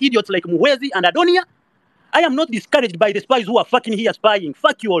stupid idiots like Muhwezi and Adonia. I am not discouraged by the spies who are fucking here spying.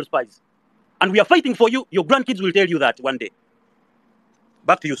 Fuck you all spies. And we are fighting for you. Your grandkids will tell you that one day.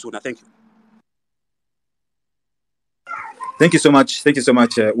 Back to you, Suna. Thank you. Thank you so much. Thank you so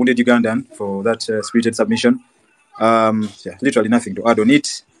much, Wounded Ugandan, for that spirited submission. Yeah, literally nothing to add on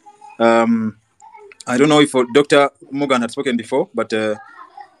it. I don't know if Dr. Morgan had spoken before, but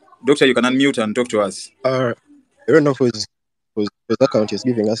Doctor, you can unmute and talk to us. I don't know whose account is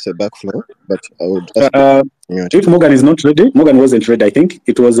giving us a backflow, but I would. If Morgan is not ready, Morgan wasn't ready. I think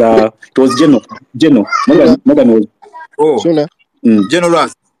it was Geno. Morgan was. Oh, Sooner. Geno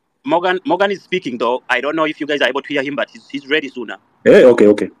Ras. Morgan is speaking though. I don't know if you guys are able to hear him, but he's ready sooner. Hey,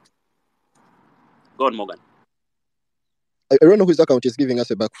 okay. Go on, Morgan. I don't know whose account is giving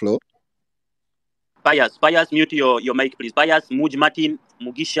us a backflow. Pius, mute your mic, please. Pius, Muj Martin,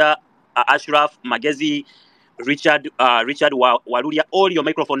 Mugisha, Ashraf, Magezi, Richard Waluria, all your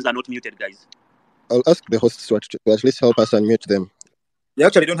microphones are not muted, guys. I'll ask the hosts to at least help us unmute them. They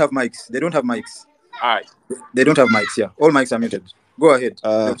actually don't have mics. They don't have mics. All right. They don't have mics, yeah. All mics are muted. Go ahead,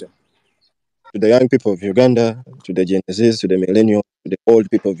 Doctor. To the young people of Uganda, to the Gen Zs, to the millennials, to the old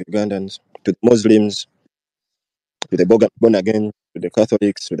people of Ugandans, to the Muslims, to the born again, to the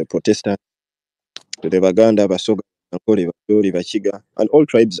Catholics, to the Protestants, to the Baganda, Basoga, Ankoli, Baturi, Bachiga, and all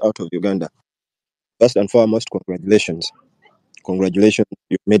tribes out of Uganda. First and foremost, congratulations. Congratulations,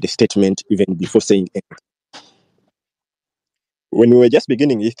 you made a statement even before saying anything. When we were just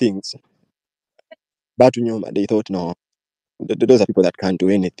beginning these things, Batunyoma, they thought, no, those are people that can't do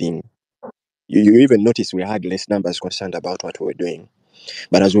anything. You even notice we had less numbers concerned about what we were doing.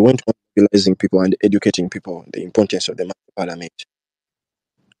 But as we went on mobilizing people and educating people the importance of the March2Parliament,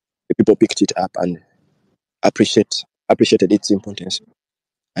 the people picked it up and appreciated its importance.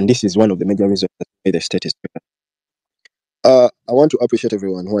 And this is one of the major reasons why the state is better. I want to appreciate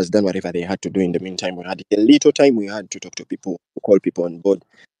everyone who has done whatever they had to do in the meantime. We had a little time we had to talk to people, to call people on board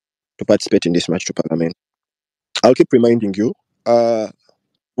to participate in this March2Parliament. I'll keep reminding you,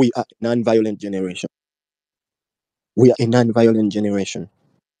 we are a non-violent generation. We are a non-violent generation.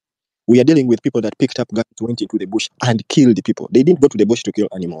 We are dealing with people that picked up guns, went into the bush and killed people. They didn't go to the bush to kill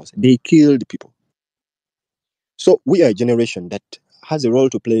animals. They killed people. So we are a generation that has a role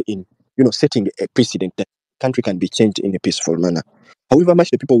to play in, setting a precedent that the country can be changed in a peaceful manner. However much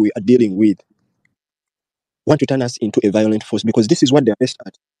the people we are dealing with want to turn us into a violent force, because this is what they're best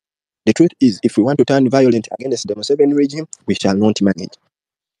at. The truth is, if we want to turn violent against the Museveni regime, we shall not manage.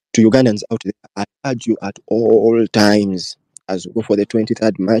 To Ugandans out there, I urge you at all times, as we go for the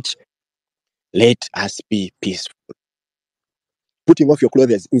 23rd March, let us be peaceful. Putting off your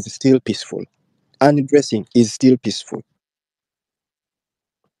clothes is still peaceful. Undressing is still peaceful.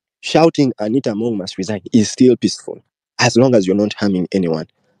 Shouting Anita Among must resign is still peaceful, as long as you're not harming anyone.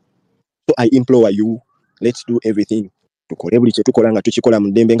 So I implore you, let's do everything. Tukole buli kye tukola nga tukikola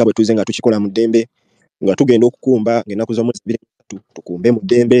mu ddembe nga bwe tuze nga tukikola mu ddembe, nga tugenda okukumba ng'ennaku z'omwezi 23 tukumbe mu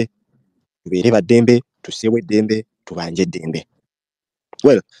ddembe, tubeere baddembe, tusseewo eddembe, tubanje eddembe.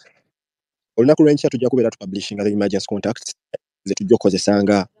 Well, olunaku lw'enkya tujja kubeera tupublishinga the emergency contacts ze tujja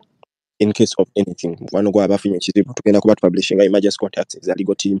okukozesanga in case of anything. Mukwano gwa abafunye ekizibu tugenda kuba tupublishinga emergency contacts eza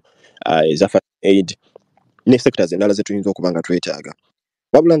legal team, eza first aid, ne sectors endala ze tuyinza okuba nga twetaaga.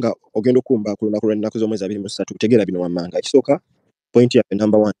 Wabula nga ogenda okumba ku lunaku lw'ennaku z'omwezi 23 tegeera bino wammanga. Ekisooka, point yaffe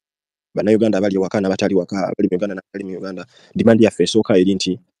number 1, bannayuganda abali waka n'abatali waka, abali mu Uganda n'abatali mu Uganda, demand yaffe esooka eri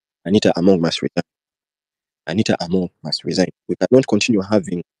nti Anita Among must resign. Anita Among must resign. We cannot continue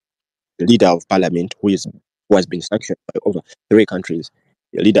having the leader of parliament who has been sanctioned by over 3 countries,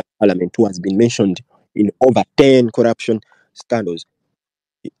 the leader of parliament who has been mentioned in over 10 corruption scandals.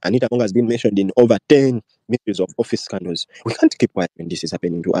 Anita Among has been mentioned in over 10 ministries of office scandals. We can't keep quiet when this is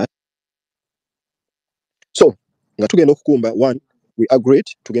happening to us. So, nga tugenda okukumba, 1, we agreed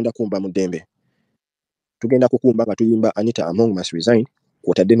tugenda kumba mu ddembe. Tugenda kukumba nga tuyimba Anita Among must resign,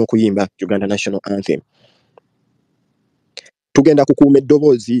 kwotadde n'okuyimba Uganda National Anthem. Tugenda kukuuma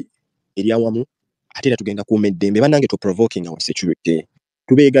eddoboozi eryawamu ate era tugenda kuuma eddembe bannange to provoking our security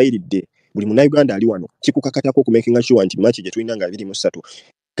tubeegayiridde buli munnayuganda ali wano kikukakatako okumakinga sure nti March gye tulina nga 23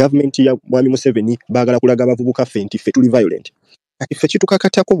 gavumenti ya mwami Museveni baagala kulaga abavubuka ffe nti ffe tuli violent kati ffe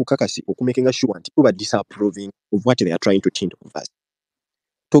kitukakatako bukakasi okumakinga sure nti tuba disapproving of what they are trying to tint of us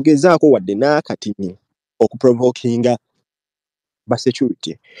togezaako wadde n'akatini okuprovokinga ba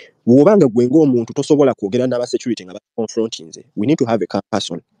security wobanga gwe ng'omuntu tosobola kwogera n'aba security nga confronting nze we need to have a calm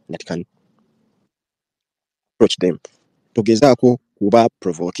person that can approach them togezaako kuba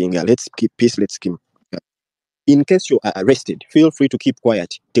provoking let's keep peace let's keep in case you are arrested feel free to keep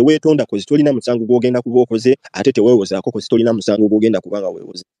quiet teweetonda kozi tolina musango gwogenda kuba okoze ate teweewozaako kozi tolina musango gwogenda kubanga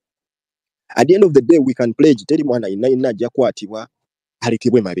weewoze at the end of the day we can pledge teri mwana yenna ajja kwatibwa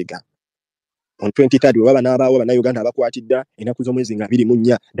alekebwe mabega on 23rd we baba n'abaawo bannayuganda abakwatidda ennaku z'omwezi nga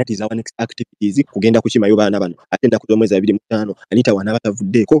 24 that is our next activities kugenda kukimayo baana bano ate ennaku z'omwezi 25 anita wana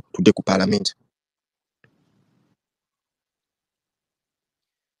batavuddeeko tudde ku parliament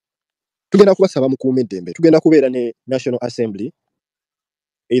tugenda kubasaba mukuume eddembe tugenda kubeera ne National Assembly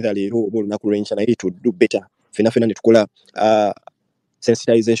either leero oba olunaku lw'enkya naye to do better fena ne tukola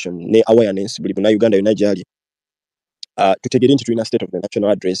sensitization ne awareness buli munnayuganda yonna gyali tutegere nti tulina state of the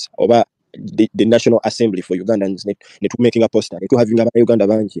national address oba the National Assembly for Ugandans ne tu making a poster ne tu having abannayuganda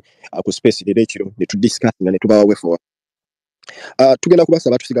bangi ku space leero ekiro ne tu discuss nga ne tubawa way forward tugenda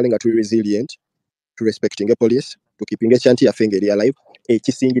kubasaba tusigale nga tuli resilient to respecting a police to keeping a chanti yaffe ngeri alive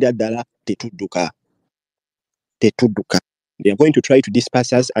ekisingira ddala tetudduka they are going to try to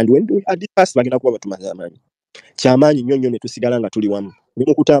disperse us and when we are dispersed bagenda kuba batumaze amaanyi kyamaanyi nnyo ne tusigala nga tuli wamu ne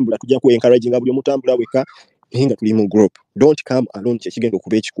mu kutambula tujja ku encourage nga buli omutambula weka nga tuli mu group don't come alone kyekigenda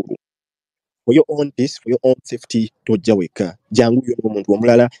okuba ekikulu for your own peace for your own safety tojja weka jangu yo n'omuntu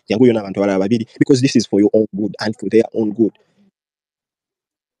omulala jangu yo n'abantu abalala babiri because this is for your own good and for their own good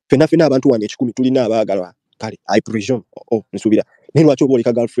fena abantu wano 10 tulina abaagalwa kale I presume nsuubira naye lwaki oba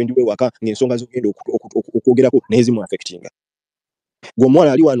oleka girlfriend we waka ng'ensonga zogenda okwogerako nezimu affectinga gwe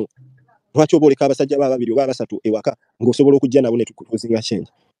omuwala ali wano lwaki oba oleka abasajja babiri oba basatu ewaka ng'osobola okujja nabo ne tukuzinga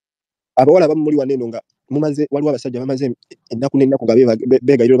change abawala abamu muli wano eno nga mumaze waliwo abasajja bamaze ennaku n'ennaku nga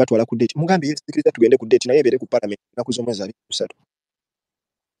beegayirira batwala ku date mugambe yesikiriza tugende ku date naye ebeere ku parliament ennaku z'omwezi 23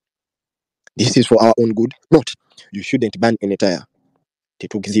 this is for our own good not you shouldn't ban any tire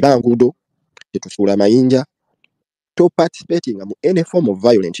tetuziba nguudo tetusuula mayinja to participating in any form of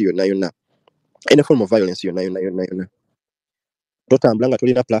violence yonna totambula nga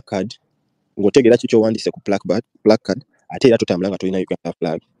tolina placard ng'otegeera ki ky'owandiise ku placard ate era totambula nga tolina Uganda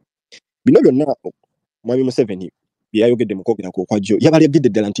flag bino byonna mwami Museveni byayogedde mu kwogera kwa jjo yabalagidde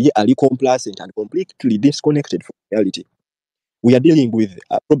ddala nti ye ali complacent and completely disconnected from reality. We are dealing with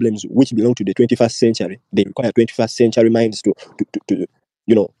problems which belong to the 21st century. They require 21st century minds to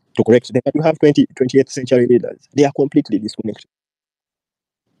correct them. But you have 20th century leaders. They are completely disconnected.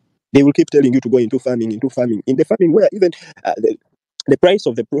 They will keep telling you to go into farming. In the farming where even the price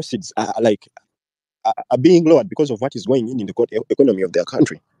of the proceeds are being lowered because of what is going in the economy of their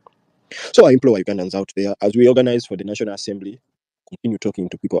country. So I implore Ugandans out there, as we organize for the National Assembly, continue talking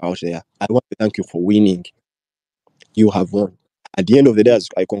to people out there. I want to thank you for winning. You have won. At the end of the day, as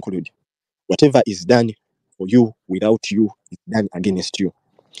I conclude, whatever is done for you without you is done against you.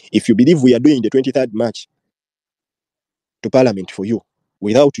 If you believe we are doing the 23rd March to Parliament for you,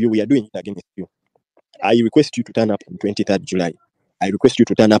 without you, we are doing it against you. I request you to turn up on 23rd July. I request you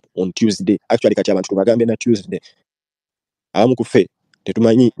to turn up on Tuesday. Actually, kati abantu tubagambe na Tuesday. Abamu kufe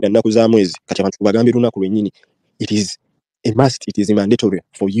tetumanyi na nnaku za mwezi kati abantu tubagambe lunaku lwennyini. It is a must. It is mandatory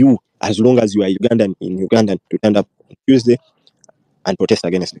for you, as long as you are Ugandan in Uganda, to turn up on Tuesday and protest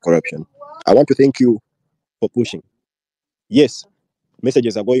against the corruption. I want to thank you for pushing. Yes,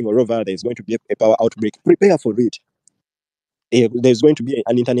 messages are going all over. There's going to be a power outbreak. Prepare for it. There's going to be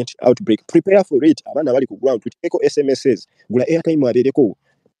an internet outbreak. Prepare for it. Abana bali ku ground. Tuteko SMSs. Gula airtime abereko.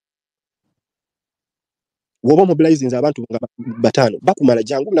 Woba mobilizing abantu batano. Bakumala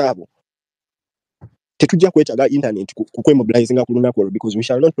jangu nabo. Tetujja kwetaga internet kukwe mobilizing ku lunaku because we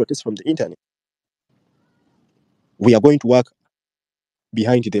shall not protest from the internet. We are going to work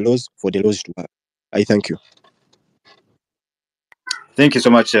behind the laws for the laws to work. I thank you. Thank you so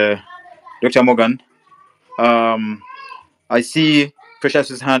much, Dr. Morgan. I see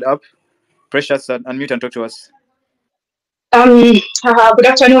Precious's hand up. Precious, unmute and talk to us. Good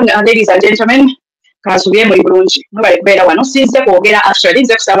afternoon, ladies and gentlemen. Actually,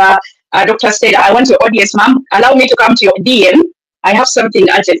 Dr. said, I want your audience, ma'am. Allow me to come to your DM. I have something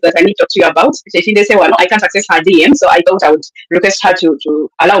urgent that I need to talk to you about. They say, well, no, I can't access her DM, so I thought I would request her to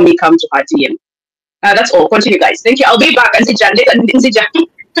allow me come to her DM. That's all. Continue, guys. Thank you. I'll be back.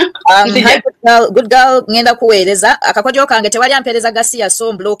 Hi, good girl ngenda kuweereza akakodyo kange tewali ampereza gasiya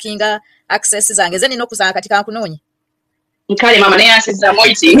so blockinga access zange zeni nokusanga katika kunonyi nkale mama naye asizza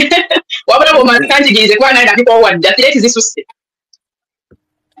moiting wabula bo makanjigirize kwa naenda ndipo wadda tireti zisusse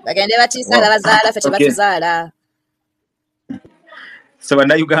bagende batisa bazaala fete batuzaala. So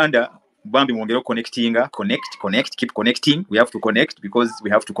in Uganda, Bambi Mongero connecting, keep connecting. We have to connect because we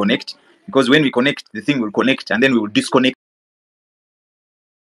have to connect. Because when we connect, the thing will connect and then we will disconnect.